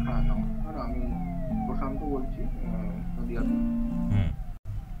 হ্যাঁ, নমস্কার, আমি প্রশান্ত বলছি, নদিয়া।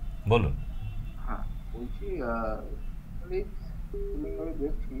 বলুন। হ্যাঁ, বলছি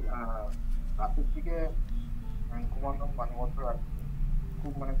দেখছি রাতের দিকে ঘুমানো মানে বছর আর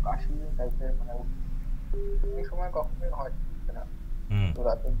খুব মানে কাশি টাইপের, মানে এই সময় কখনোই হয় না, তো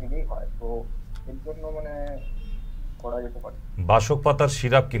রাতের দিকেই হয়। তো এর জন্য মানে করা যেতে পারে বাসক পাতার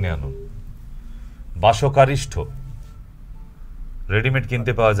সিরাপ কিনে আনুন। বাসকারিষ্ঠ রেডিমেড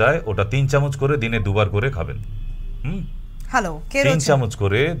কিনতে পাওয়া যায়, ওটা 3 চামচ করে দিনে 2 বার করে খাবেন। হ্যালো, কে 3 রয়েছে? চামচ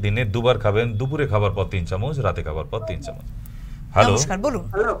করে দিনে 2 বার খাবেন, দুপুরে খাবার পর 3 চামচ, রাতে খাবার পর 3 চামচ। হ্যালো, নমস্কার, বলুন।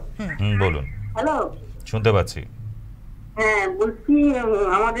 হ্যালো, বলুন। হ্যালো, শুনতে পাচ্ছি। হ্যাঁ বলছি,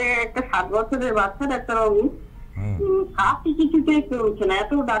 আমাদের একটা 7 বছরের বাচ্চার একটা রোগী, কাশি কিছুতেই কমছে না।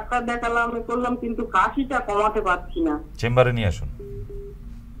 এত ডাক্তার দেখালাম, করলাম, কিন্তু কাশিটা কমাতে পারছি না। চেম্বারে নিয়ে আসুন,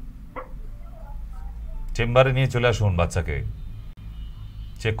 চেম্বারে নিয়ে চলে আসুন, বাচ্চাকে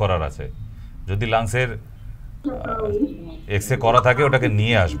চেক করার আছে। যদি লাংসের এক্সরে করা থাকে ওটাকে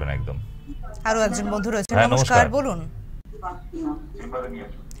নিয়ে আসবেন একদম। আরো একজন বন্ধু রয়েছে। হ্যাঁ, নমস্কার, নমস্কার। বলুন।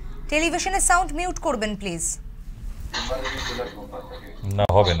 টেলিভিশনের সাউন্ড মিউট করবেন প্লিজ। না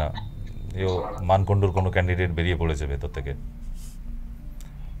হবে না, এও মানকুণ্ডুর কোনো ক্যান্ডিডেট বেরিয়ে পড়েছে ভেতর থেকে।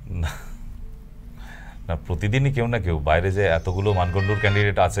 না না, প্রতিদিনই কেউ না কেউ বাইরে যে এতগুলো মানকুণ্ডুর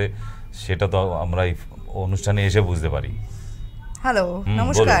ক্যান্ডিডেট আছে সেটা তো আমরা এই অনুষ্ঠানে এসে বুঝতে পারি। হ্যালো,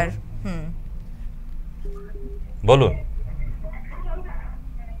 নমস্কার। বলুন।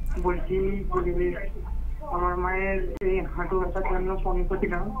 বলছি আমার মায়ের এই হাঁটু ব্যথার জন্য ফোন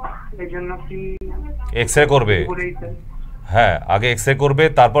করছিলাম, এই জন্য কি এক্সরে করবে? হ্যাঁ, আগে এক্সরে করবে,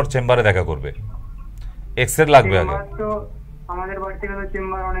 তারপর চেম্বারে দেখা করবে। এক্সরে লাগবে আগে। তো আমাদের বাড়ি থেকে তো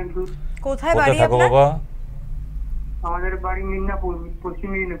চেম্বার অনেক দূর। কোথায় বাড়ি থাকো আপনার? বাবা? আমাদের বাড়ি মিদনাপুর, পশ্চিম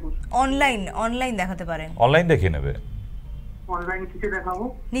মেদিনীপুর। অনলাইন দেখাতে পারেন। অনলাইন দেখিয়ে নেবে। অনলাইন কিছু দেখাবো?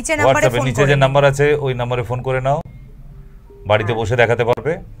 নিচে নম্বরে ফোন করে, নিচে যে নাম্বার আছে ওই নম্বরে ফোন করে নাও, বাড়িতে বসে দেখাতে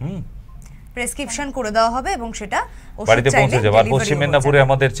পারবে। প্রেসক্রিপশন করে দেওয়া হবে এবং সেটা বাড়িতে পৌঁছে যাবে। আর পশ্চিম মেদিনীপুরে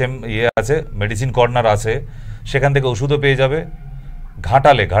আমাদের আছে, মেডিসিন কর্নার আছে, সেখান থেকে ওষুধও পেয়ে যাবে।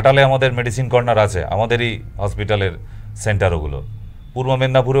 ঘাটালে আমাদের মেডিসিন কর্নার আছে, আমাদেরই হসপিটালের সেন্টার ওগুলো। পূর্ব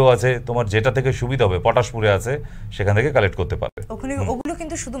মেদিনীপুরেও আছে, তোমার যেটা থেকে সুবিধা হবে। পটাশপুরে আছে, সেখান থেকে কালেক্ট করতে পারবে। ওগুলো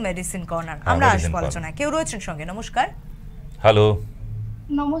কিন্তু শুধু মেডিসিন কর্নার। আমরা আসবো আলোচনায়। কেউ রয়েছেন সঙ্গে? নমস্কার। হ্যালো,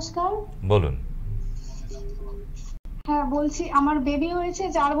 নমস্কার। বলুন। হ্যাঁ বলছি, আমার বেবি হয়েছে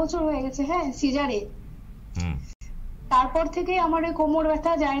 4 বছর হয়ে গেছে, হ্যাঁ সিজারে। তারপর থেকে আমার এই কোমর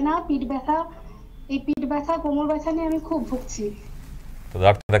ব্যথা যায় না, পিঠ ব্যথা, এই পিঠ ব্যথা কোমর ব্যথা নিয়ে আমি খুব ভুগছি। তো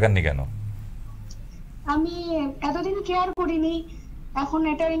ডাক্তার দেখাননি কেন? আমি এতদিন কেয়ার করিনি, এখন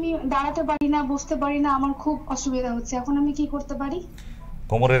এটা আমি দাঁড়াতে পারি না, বসতে পারি না, আমার খুব অসুবিধা হচ্ছে। এখন আমি কি করতে পারি?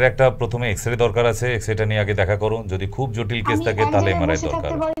 কোমরের একটা প্রথমে এক্সরে দরকার আছে, এক্সরেটা নিয়ে আগে দেখা করুন। যদি খুব জটিল কেস থাকে তাহলে এমআরআই দরকার। বসে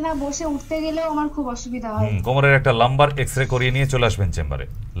থাকতে পারি না, বসে উঠতে গেলেও আমার খুব অসুবিধা হয়। কোমরের একটা লাম্বার এক্সরে করিয়ে নিয়ে চলে আসবেন চেম্বারে।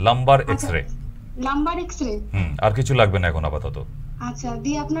 Lumber x-ray. Lumber x-ray? আর কিছু লাগবে না এখন আপাতত। আচ্ছা,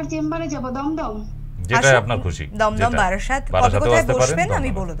 দিয়ে আপনার চেম্বারে যাব? দমদম? যেটা আপনার খুশি। দমদম, বারাসাত, কোথায় বসবেন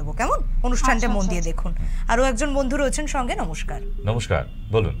আমি বলে দেবো, কেমন? অনুষ্ঠানটা মন দিয়ে দেখুন। আরো একজন বন্ধু রয়েছেন সঙ্গে। নমস্কার। নমস্কার,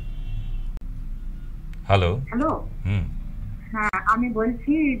 বলুন। হ্যালো। হ্যাঁ, আমি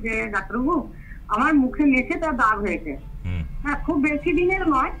বলছি যে ডাক্তারবাবু, আমার মুখে মেঝেটা দাগ হয়েছে। হ্যাঁ, খুব বেশি দিনের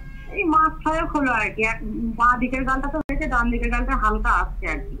নয়, এই মাস 6 হলো আর কি। বাঁ দিকের গালটা তো হয়েছে, ডান দিকের গালটা হালকা আসছে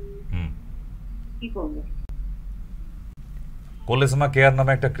আর কি। কি করবো? কোলেসমা কেয়ার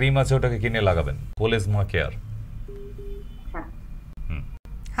নামে একটা ক্রিম আছে, ওটাকে কিনে লাগাবেন। কোলেসমা কেয়ার।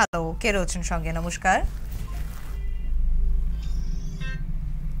 হ্যালো, কে রয়েছেন সঙ্গে? নমস্কার।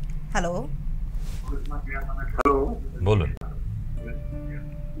 হ্যালো, বলুন।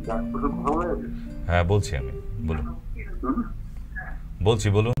 হ্যাঁ বলছি আমি, বলুন।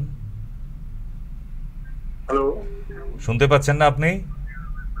 বলুন। শুনতে পাচ্ছেন না আপনি?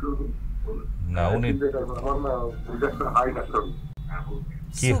 না, উনি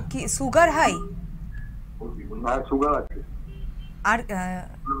কি সুগার হাই? আর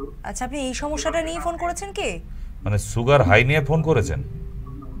আচ্ছা, আপনি এই সমস্যাটা নিয়ে ফোন করেছেন কি? মানে সুগার হাই নিয়ে ফোন করেছেন?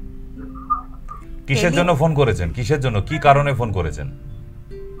 কিসের জন্য ফোন করেছেন? কিসের জন্য, কি কারণে ফোন করেছেন?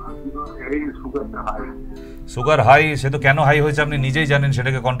 সুগার হাই, সে তো কেন হাই হয়েছে আপনি নিজেই জানেন,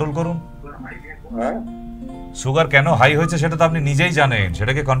 সেটাকে কন্ট্রোল করুন। সুগার কেন হাই হয়েছে সেটা তো আপনি নিজেই জানেন,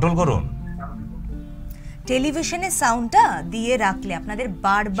 সেটাকে কন্ট্রোল করুন। টেলিভিশনে সাউন্ডটা দিয়ে রাখলে আপনাদের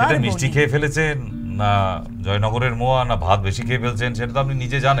বারবার সেটা মিষ্টি খেয়ে ফেলেছেন না জয়নগরের মোয়া, না ভাত বেশি খেয়ে ফেলছেন, সেটা তো আপনি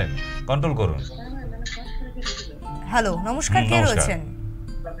নিজে জানেন, কন্ট্রোল করুন। হ্যালো, নমস্কার, কে রয়েছেন?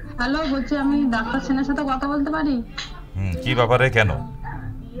 হ্যালো, বলছি আমি ডাক্তার সেনের সাথে কথা বলতে পারি? কি ব্যাপারে, কেন?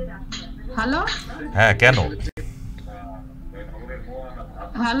 হ্যালো। হ্যাঁ, কেন?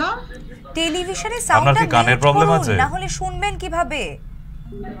 হ্যালো, টেলিভিশনে সাউন্ডটা আপনার কি কানের প্রবলেম আছে? না হলে শুনবেন কিভাবে?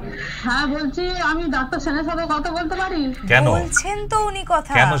 হ্যাঁ বলছি আমি ডাক্তার সেনের সাথে কথা বলতে পারি? কেন বলছেন তো উনি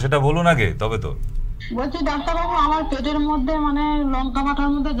কথা? কেন সেটা বলুন আগে, তবে তো। বলছি ডাক্তারবাবু, আমার পেটের মধ্যে মানে লঙ্কা মাথার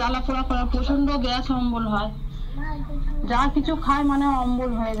মধ্যে জ্বালা পোড়া করে, প্রচন্ড গ্যাস অম্বল হয়, যা কিছু খায় মানে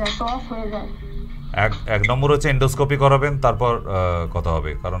অম্বল হয়ে যায়, টক হয়ে যায়। এক নম্বর হচ্ছে এন্ডোস্কোপি করাবেন, তারপর কথা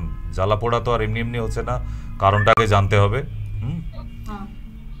হবে। কারণ জ্বালা পোড়া তো আর এমনি এমনি হচ্ছে না, কারণটাকে জানতে হবে।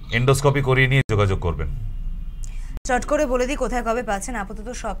 এন্ডোস্কোপি করিয়ে নিয়ে যোগাযোগ করবেন। চট করে বলে দিই কোথায় কবে পাচ্ছেন। আপাতত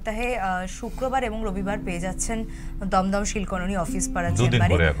সপ্তাহে শুক্রবার এবং রবিবার পেয়ে যাচ্ছেন দমদম শিলকলোনি অফিস পাড়া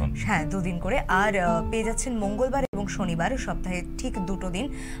চেম্বারে। হ্যাঁ, 2 দিন করে। আর পেয়ে যাচ্ছেন মঙ্গলবার এবং শনিবার, সপ্তাহে ঠিক 2 দিন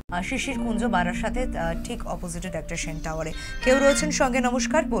শিশির কুঞ্জ বারাসাতে, ঠিক অপোজিটে DR.S.K.SEN টাওয়ারে। কেউ রয়েছেন সঙ্গে।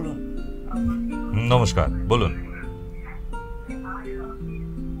 নমস্কার, বলুন। নমস্কার, বলুন।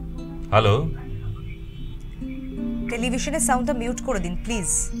 হ্যালো। টেলিভিশনের সাউন্ডটা মিউট করে দিন প্লিজ।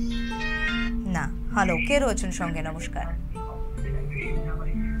 না, হ্যালো, কে রয়েছেন সঙ্গে? নমস্কার।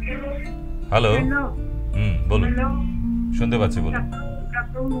 হ্যালো। বলুন, শুনতে পাচ্ছি, বলুন।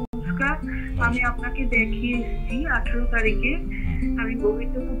 নমস্কার। আমি আপনাকে দেখিয়ে এসেছি 18 তারিখে। আমি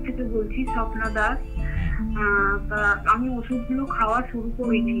গোবিন্দপুর থেকে বলছি, স্বপ্না দাস। আমি ওষুধগুলো খাওয়া শুরু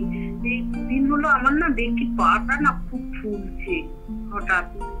করেছি। এই দুদিন হলো আমার না দেখি পাটা না খুব ফুলছে হঠাৎ।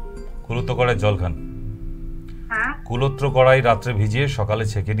 কুলত্র কড়াই জল খান। হ্যাঁ, কুলত্র কড়াই রাত্রে ভিজিয়ে সকালে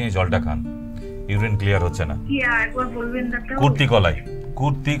ছেঁকে নিয়ে জলটা খান, ইউরিন ক্লিয়ার হচ্ছে না। কি একবার বলবেন ডাক্তার? কুর্তি কলাই।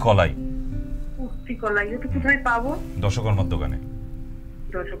 কুর্তি কলাই। কুর্তি কলাই এটা কোথায় পাবো? দশকর্মার দোকানে।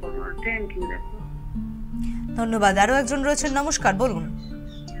 দশকর্মা। Thank you doctor. ধন্যবাদ। আরো একজন রয়েছেন, নমস্কার, বলুন।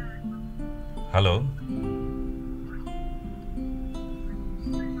 হ্যালো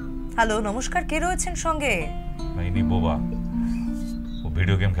হ্যালো, নমস্কার, কে রয়েছেন সঙ্গে? ইনি বোবা, ও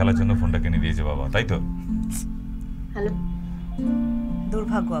ভিডিও গেম খেলার জন্য ফোনটা কিনে দিয়েছে বাবা, তাই তো? হ্যালো,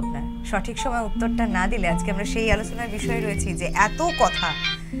 দুর্ভাগ্য আপনার, সঠিক সময় উত্তরটা না দিলে আজকে আমরা সেই আলোচনার বিষয়ে রয়েছি যে এত কথা।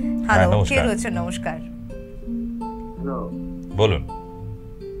 হ্যালো, কে রয়েছেন? নমস্কার। হ্যালো, বলুন।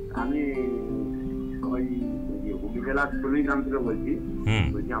 আমি ওই হুগলিজেলা কুড়িগ্রাম থেকে বলছি।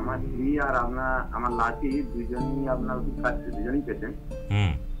 বলছি আমার স্ত্রী আর আমার লাঠি দুজনই আপনার ওষুধ খাচ্ছে, দুজনই পেতেন।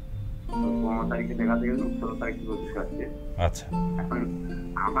 15 তারিখে দেখা থেকে 16 তারিখে ওষুধ খাচ্ছে। আচ্ছা, এখন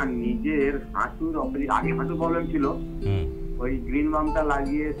আমার নিজের হাঁটুর আগে হাঁটু প্রবলেম ছিল, ওই গ্রিন বামটা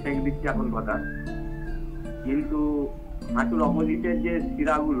লাগিয়ে সেঁক দিচ্ছি এখন কথা, কিন্তু হাঁটুর অপোজিটের যে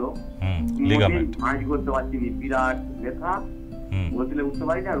শিরাগুলো ভাঁজ করতে পারছি না, বিরাট ব্যথা, বসলে উঠতে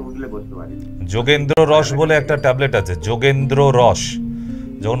পারি না আর উঠলে বসতে পারি না। যোগেন্দ্র রস বলে একটা ট্যাবলেট আছে, যোগেন্দ্র রস।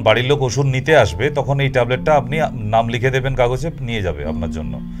 যখন বাড়ির লোক ওষুধ নিতে আসবে তখন এই ট্যাবলেটটা আপনি নাম লিখে দেবেন কাগজে, নিয়ে যাবে আপনার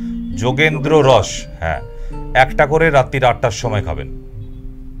জন্য। যোগেন্দ্র রস, হ্যাঁ, একটা করে রাত্রি 8টার সময় খাবেন,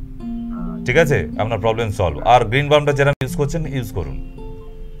 ঠিক আছে? আপনার প্রবলেম সলভ। আর গ্রিন বামটা যারা ইউজ করছেন ইউজ করুন।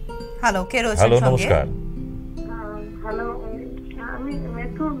 হ্যালো, কে রয়েছেন? হ্যালো, নমস্কার। হ্যালো, আমি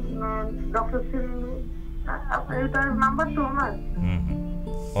মেথুর ডক্টর সেন, আপনার নাম্বার তো ওনার?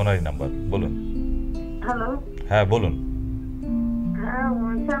 ওনারই নাম্বার, বলুন। হ্যালো, হ্যাঁ বলুন। হ্যাঁ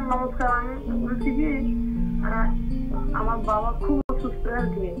স্যার নমস্কার। আমি বলছি কি, আমার বাবা খুব অসুস্থ আর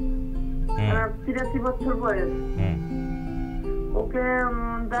কি, 83 বছর বয়স। ওকে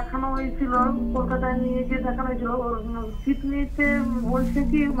দেখানো হয়েছিল, কলকাতায় নিয়ে গিয়ে দেখানো হয়েছিল। ওর কিডনিতে বলছে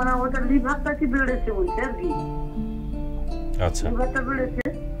কি, মানে ওটা লিভারটা কি বেড়েছে বলছে আর কি। আচ্ছা, লিভারটা বেড়েছে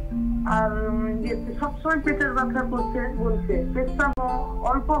আর সবসময় পেটের ব্যথা করছে বলছে। পেটটা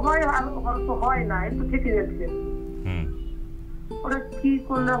অল্প হয় আর অল্প হয় না, একটু থেকে যাচ্ছে। ওটা কি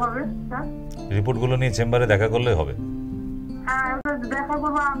করলে হবে স্যার? রিপোর্টগুলো নিয়ে চেম্বারে দেখা করলে হবে। হ্যাঁ, ওটা দেখা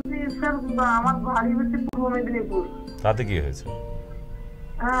করবো। আপনি স্যার, আমার বাড়ি হচ্ছে পূর্ব মেদিনীপুর। তাতে কি হয়েছে?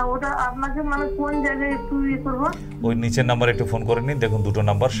 হ্যাঁ, ওটা আপনাকে মানে কোন জায়গায় একটু করবো? ওই নিচের নাম্বারে একটু ফোন করে নিন, দেখুন দুটো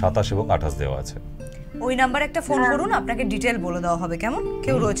নাম্বার 27 এবং 28 দেওয়া আছে। ওই নাম্বারে একটা ফোন করুন, আপনাকে ডিটেল বলে দেওয়া হবে। কেমন?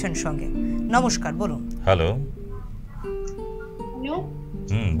 কেউ রয়েছেন সঙ্গে, নমস্কার, বলুন। হ্যালো। হ্যালো,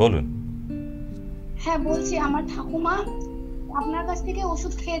 বলুন। হ্যাঁ বলছি, আমার ঠাকুমা আপনার কাছ থেকে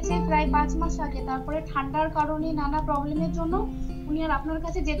ওষুধ খেয়েছে প্রায় 5 মাস আগে। তারপরে ঠান্ডার কারণে নানা প্রবলেমের জন্য উনি আর আপনার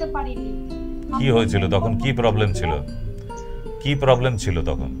কাছে যেতে পারেনি। কি হয়েছিল তখন? কি প্রবলেম ছিল? কি প্রবলেম ছিল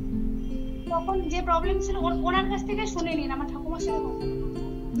তখন? তখন যে প্রবলেম ছিল ওনার কাছ থেকে শুনে নিন, আমার ঠাকুমার সাথে কথা বলুন।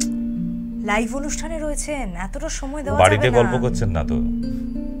 লাইভ অনুষ্ঠানে রয়েছেন, এতটা সময় দেওয়া যাবে না। বাড়িতে গল্প করছেন না তো?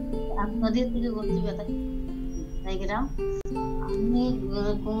 আপনাদের থেকে বলছি ব্যথা তাইগ্রাম, আমি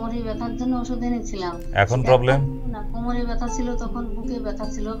কোমরে ব্যথার জন্য ওষুধ এনেছিলাম। এখন প্রবলেম না, কোমরে ব্যথা ছিল, তখন বুকে ব্যথা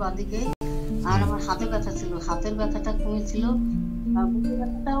ছিল বাদিকে, আর আমার হাতে ব্যথা ছিল। হাতের ব্যথাটা কমেছিল আর বুকের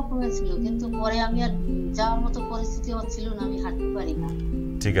ব্যথাটাও কমেছিল, কিন্তু পরে আমি আর যাওয়ার মতো পরিস্থিতি হচ্ছিল না, আমি হাঁটতে পারি না।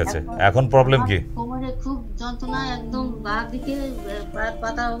 ঠিক আছে, এখন প্রবলেম কি? কোমরে খুব যন্ত্রণা, একদম বাদিকে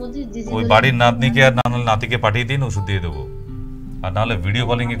পাতা অবধি। ওই বাড়ির নাতনিকে আর নাতিকে পাঠিয়ে দিন, ওষুধ দিয়ে দেবো। আর নাহলে ভিডিও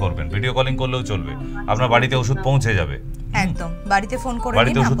কলিং এ করবেন, ভিডিও কলিং করলেও চলবে, আপনার বাড়িতে ওষুধ পৌঁছে যাবে। একদম, বাড়িতে ফোন করে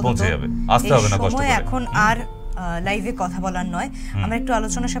বাড়িতে ওষুধ পৌঁছে যাবে, আসতে হবে না কষ্ট করে। এখন আর লাইভে কথা বলার নয়, আমরা একটু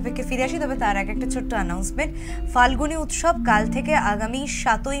আলোচনা সাপেক্ষে ফিরে আসি। তবে তার আগে একটা ছোট্ট অ্যানাউন্সমেন্ট। ফাল্গুনী উৎসব কাল থেকে আগামী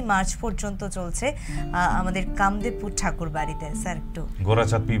 7ই মার্চ পর্যন্ত চলছে আমাদের কামদেবপুর ঠাকুর বাড়িতে। স্যার একটু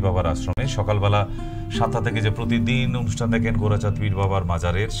গোরাচাঁদ পীর বাবার আশ্রমে সকালবেলা 7টা থেকে যে প্রতিদিন অনুষ্ঠান দেখেন গোরাচাঁদ পীর বাবার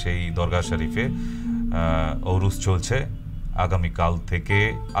মাজারের সেই দরগা শরীফে ঔরুস চলছে। আগামীকাল থেকে,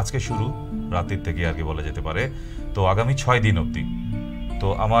 আজকে শুরু, রাতের থেকে আর কি বলা যেতে পারে, তো আগামী 6 দিন অবধি। তো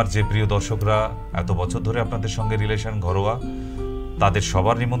আমার যে প্রিয় দর্শকরা এত বছর ধরে আপনাদের সঙ্গে রিলেশন ঘরোয়া, তাদের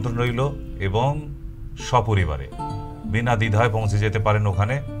সবার নিমন্ত্রণ রইল এবং সপরিবারে বিনা দ্বিধায় পৌঁছে যেতে পারেন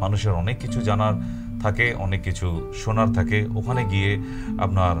ওখানে। মানুষের অনেক কিছু জানার থাকে, অনেক কিছু শোনার থাকে। ওখানে গিয়ে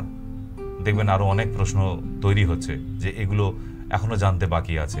আপনার দেখবেন আরও অনেক প্রশ্ন তৈরি হচ্ছে যে এগুলো এখনও জানতে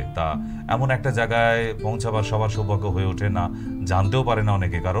বাকি আছে। তা এমন একটা জায়গায় পৌঁছাবার সবার সৌভাগ্য হয়ে ওঠে না, জানতেও পারে না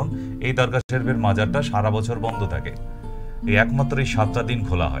অনেকে, কারণ এই দরগা শরীফের মাজারটা সারা বছর বন্ধ থাকে। এই একমাত্র এই 7টা দিন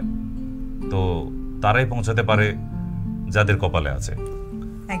খোলা হয়। তো তারাই পৌঁছাতে পারে যাদের কপালে আছে।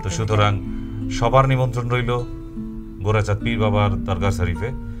 তো সুতরাং সবার নিমন্ত্রণ রইল গোরাচাঁদ পীর বাবার দরগা শরীফে।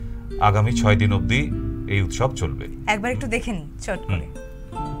 আগামী 6 দিন অবধি এই উৎসব চলবে। একবার একটু দেখে নিই চট করে।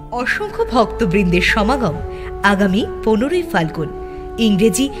 অসংখ্য ভক্তবৃন্দের সমাগম আগামী 15ই ফাল্গুন,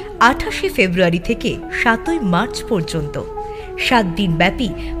 ইংরেজি 28শে ফেব্রুয়ারি থেকে 7ই মার্চ পর্যন্ত 7 দিন ব্যাপী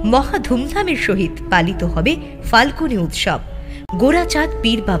মহা ধুমধামের সহিত পালিত হবে ফাল্গুনী উৎসব গোরাচাঁদ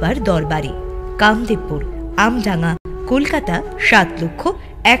পীর বাবার দরবারে, কামদেবপুর, আমডাঙ্গা, কলকাতা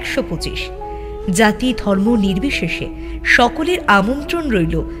 7,125,। জাতি ধর্ম নির্বিশেষে সকলের আমন্ত্রণ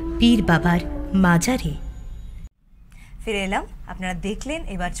রইল পীর বাবার মাজারে। ফিরে এলাম, আপনারা দেখলেন,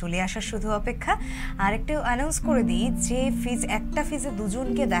 এবার চলে আসার শুধু অপেক্ষা। আর একটু অ্যানাউন্স করে দিই যে একটা ফিজে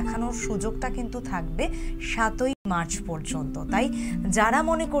দুজনকে দেখানোর সুযোগটা কিন্তু থাকবে 7ই মার্চ পর্যন্ত। তাই যারা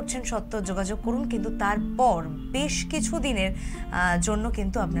মনে করছেন সত্য যোগাযোগ করুন, কিন্তু তারপর বেশ কিছু দিনের জন্য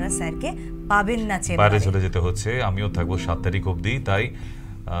কিন্তু আপনারা স্যারকে পাবেন না, বাইরে চলে যেতে হচ্ছে। আমিও থাকবো 7 তারিখ অবধি। তাই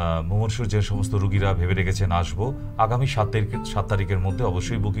মুমূর্ষুর যে সমস্ত রোগীরা ভেবে রেখেছেন আসবো, আগামী 7 তারিখের মধ্যে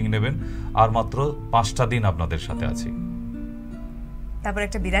অবশ্যই বুকিং নেবেন। আর মাত্র 5টা দিন আপনাদের সাথে আছি, তারপর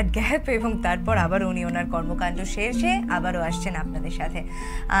একটা বিরাট গ্যাপ, এবং তারপর আবার উনি ওনার কর্মকাণ্ড শেষে আবারও আসছেন আপনাদের সাথে।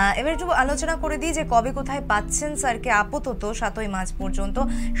 এবার একটু আলোচনা করে দিই যে কবে কোথায় পাচ্ছেন স্যারকে। আপাতত 7ই মার্চ পর্যন্ত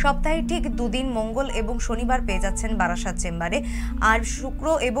সপ্তাহে ঠিক 2 দিন মঙ্গল এবং শনিবার পেয়ে যাচ্ছেন বারাসাত চেম্বারে, আর শুক্র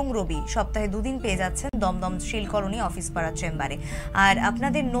এবং রবি সপ্তাহে 2 দিন পেয়ে যাচ্ছেন দমদম শিলকরণী অফিস পাড়া চেম্বারে। আর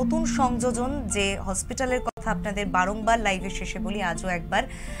আপনাদের নতুন সংযোজন, যে হসপিটালের কথা আপনাদের বারংবার লাইভের শেষে বলি, আজও একবার,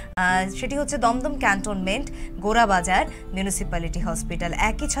 সেটি হচ্ছে Dumdum cantonment Gorabazar municipality hospital,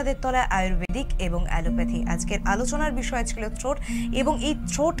 একই ছাদের তলায় আয়ুর্বেদিক এবং অ্যালোপ্যাথি। আজকের আলোচনার বিষয় ছিল থ্রোট, এবং এই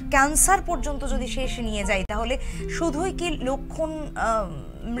থ্রোট ক্যান্সার পর্যন্ত যদি শেষ নিয়ে যায় তাহলে শুধুই কি লক্ষণ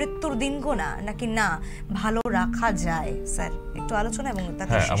মৃত্যুর দিন গোনা, নাকি না ভালো রাখা যায়? স্যার একটু আলোচনা। এবং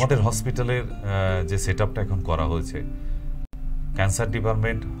আমাদের হসপিটালের যে সেটআপটা এখন করা হয়েছে, ক্যান্সার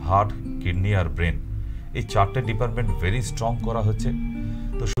ডিপার্টমেন্ট, হার্ট, কিডনি আর ব্রেন, এই 4টে ডিপার্টমেন্ট ভেরি স্ট্রং করা হচ্ছে।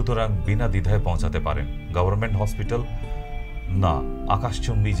 তো সুতরাং বিনা দ্বিধায় পৌঁছাতে পারেন। গভর্নমেন্ট হসপিটাল না,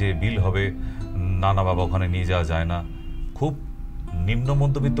 আকাশচুম্বী যে বিল হবে, না বাবা ওখানে নিয়ে যাওয়া যায় না, খুব নিম্ন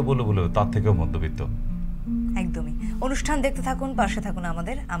মধ্যবিত্ত বলে তার থেকেও মধ্যবিত্ত। একদমই। অনুষ্ঠান দেখতে থাকুন, পাশে থাকুন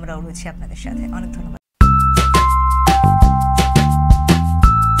আমাদের, আমরাও রয়েছি আপনাদের সাথে। অনেক ধন্যবাদ।